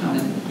calls aren't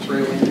coming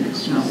through and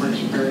it's not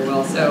working very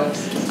well. So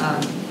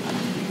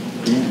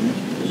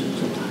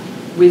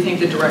we think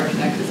the direct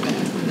connection is going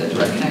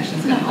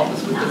to help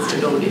us with the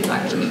stability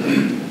factor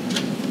too.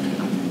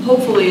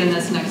 Hopefully in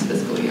this next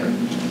fiscal year.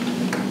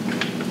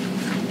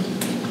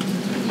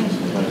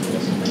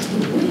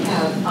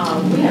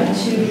 We have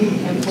 2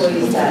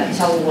 employees that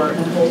telework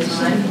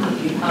full-time,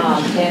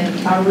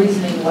 and our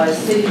reasoning was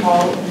City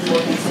Hall, we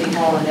work in City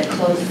Hall and it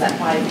closes at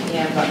 5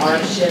 p.m., but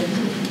our shift,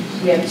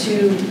 we have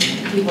 2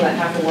 people that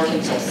have to work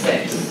until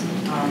 6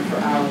 for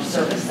our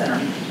service center.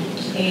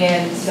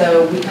 And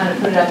so we kind of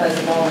put it up as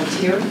a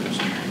volunteer,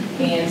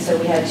 and so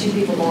we had 2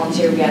 people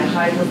volunteer. We had a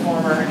high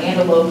performer and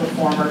a low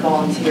performer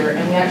volunteer,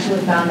 and we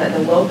actually found that the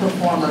low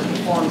performer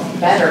performs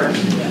better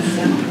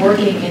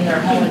working in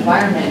their home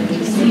environment.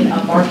 We've seen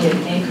a marked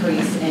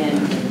increase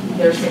in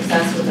their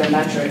success with their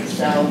metrics.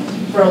 So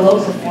for a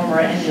low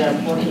performer, it ended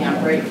up working out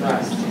great for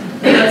us.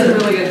 That's a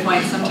really good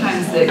point.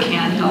 Sometimes that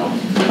can help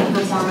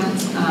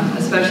performance,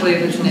 especially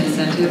if it's an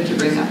incentive to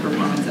bring that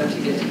performance up, to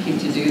get to keep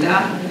to do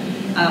that.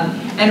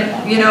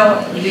 And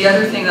the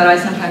other thing that I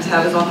sometimes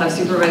have is I'll have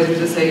supervisors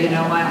that say,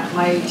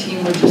 my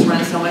team would just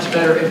run so much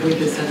better if we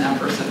could send that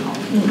person home.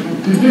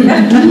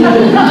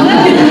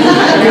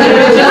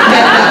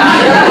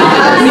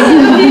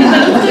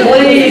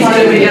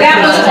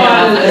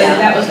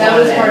 That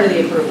was part of the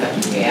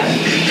improvement. Yeah.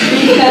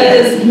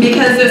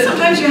 Because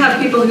sometimes you have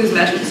people whose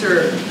metrics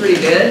are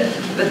pretty good,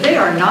 but they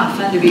are not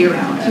fun to be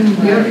around.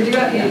 You ever do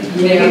that?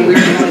 Maybe we're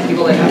the only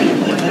people that have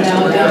people like that.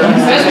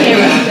 Especially if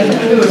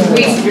a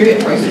free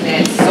spirit person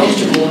that's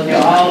sociable and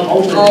they're all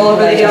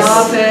over the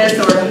office,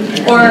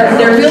 or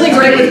they're really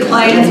great with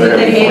clients, but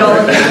they hate all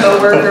of their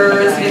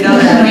coworkers. They're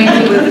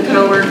cranky with the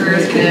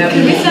coworkers.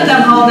 Can we send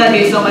them home?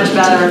 That'd be so much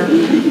better.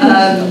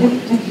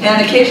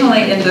 And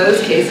occasionally, in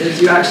those cases,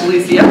 you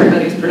actually see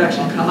everybody's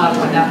production come up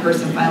when that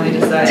person finally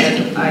decides,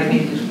 I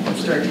need to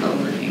start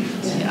teleworking.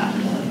 Yeah.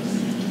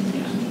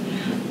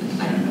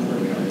 I don't know where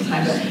we are at the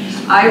time, but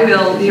I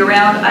will be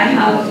around. I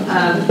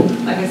have,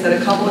 like I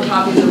said, a couple of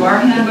copies of our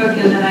handbook,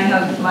 and then I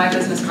have my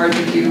business cards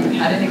if you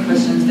had any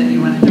questions that you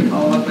wanted to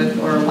follow up with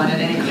or wanted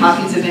any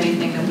copies of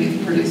anything that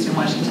we've produced in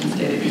Washington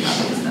State. I'd be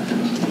happy to send them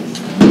to you.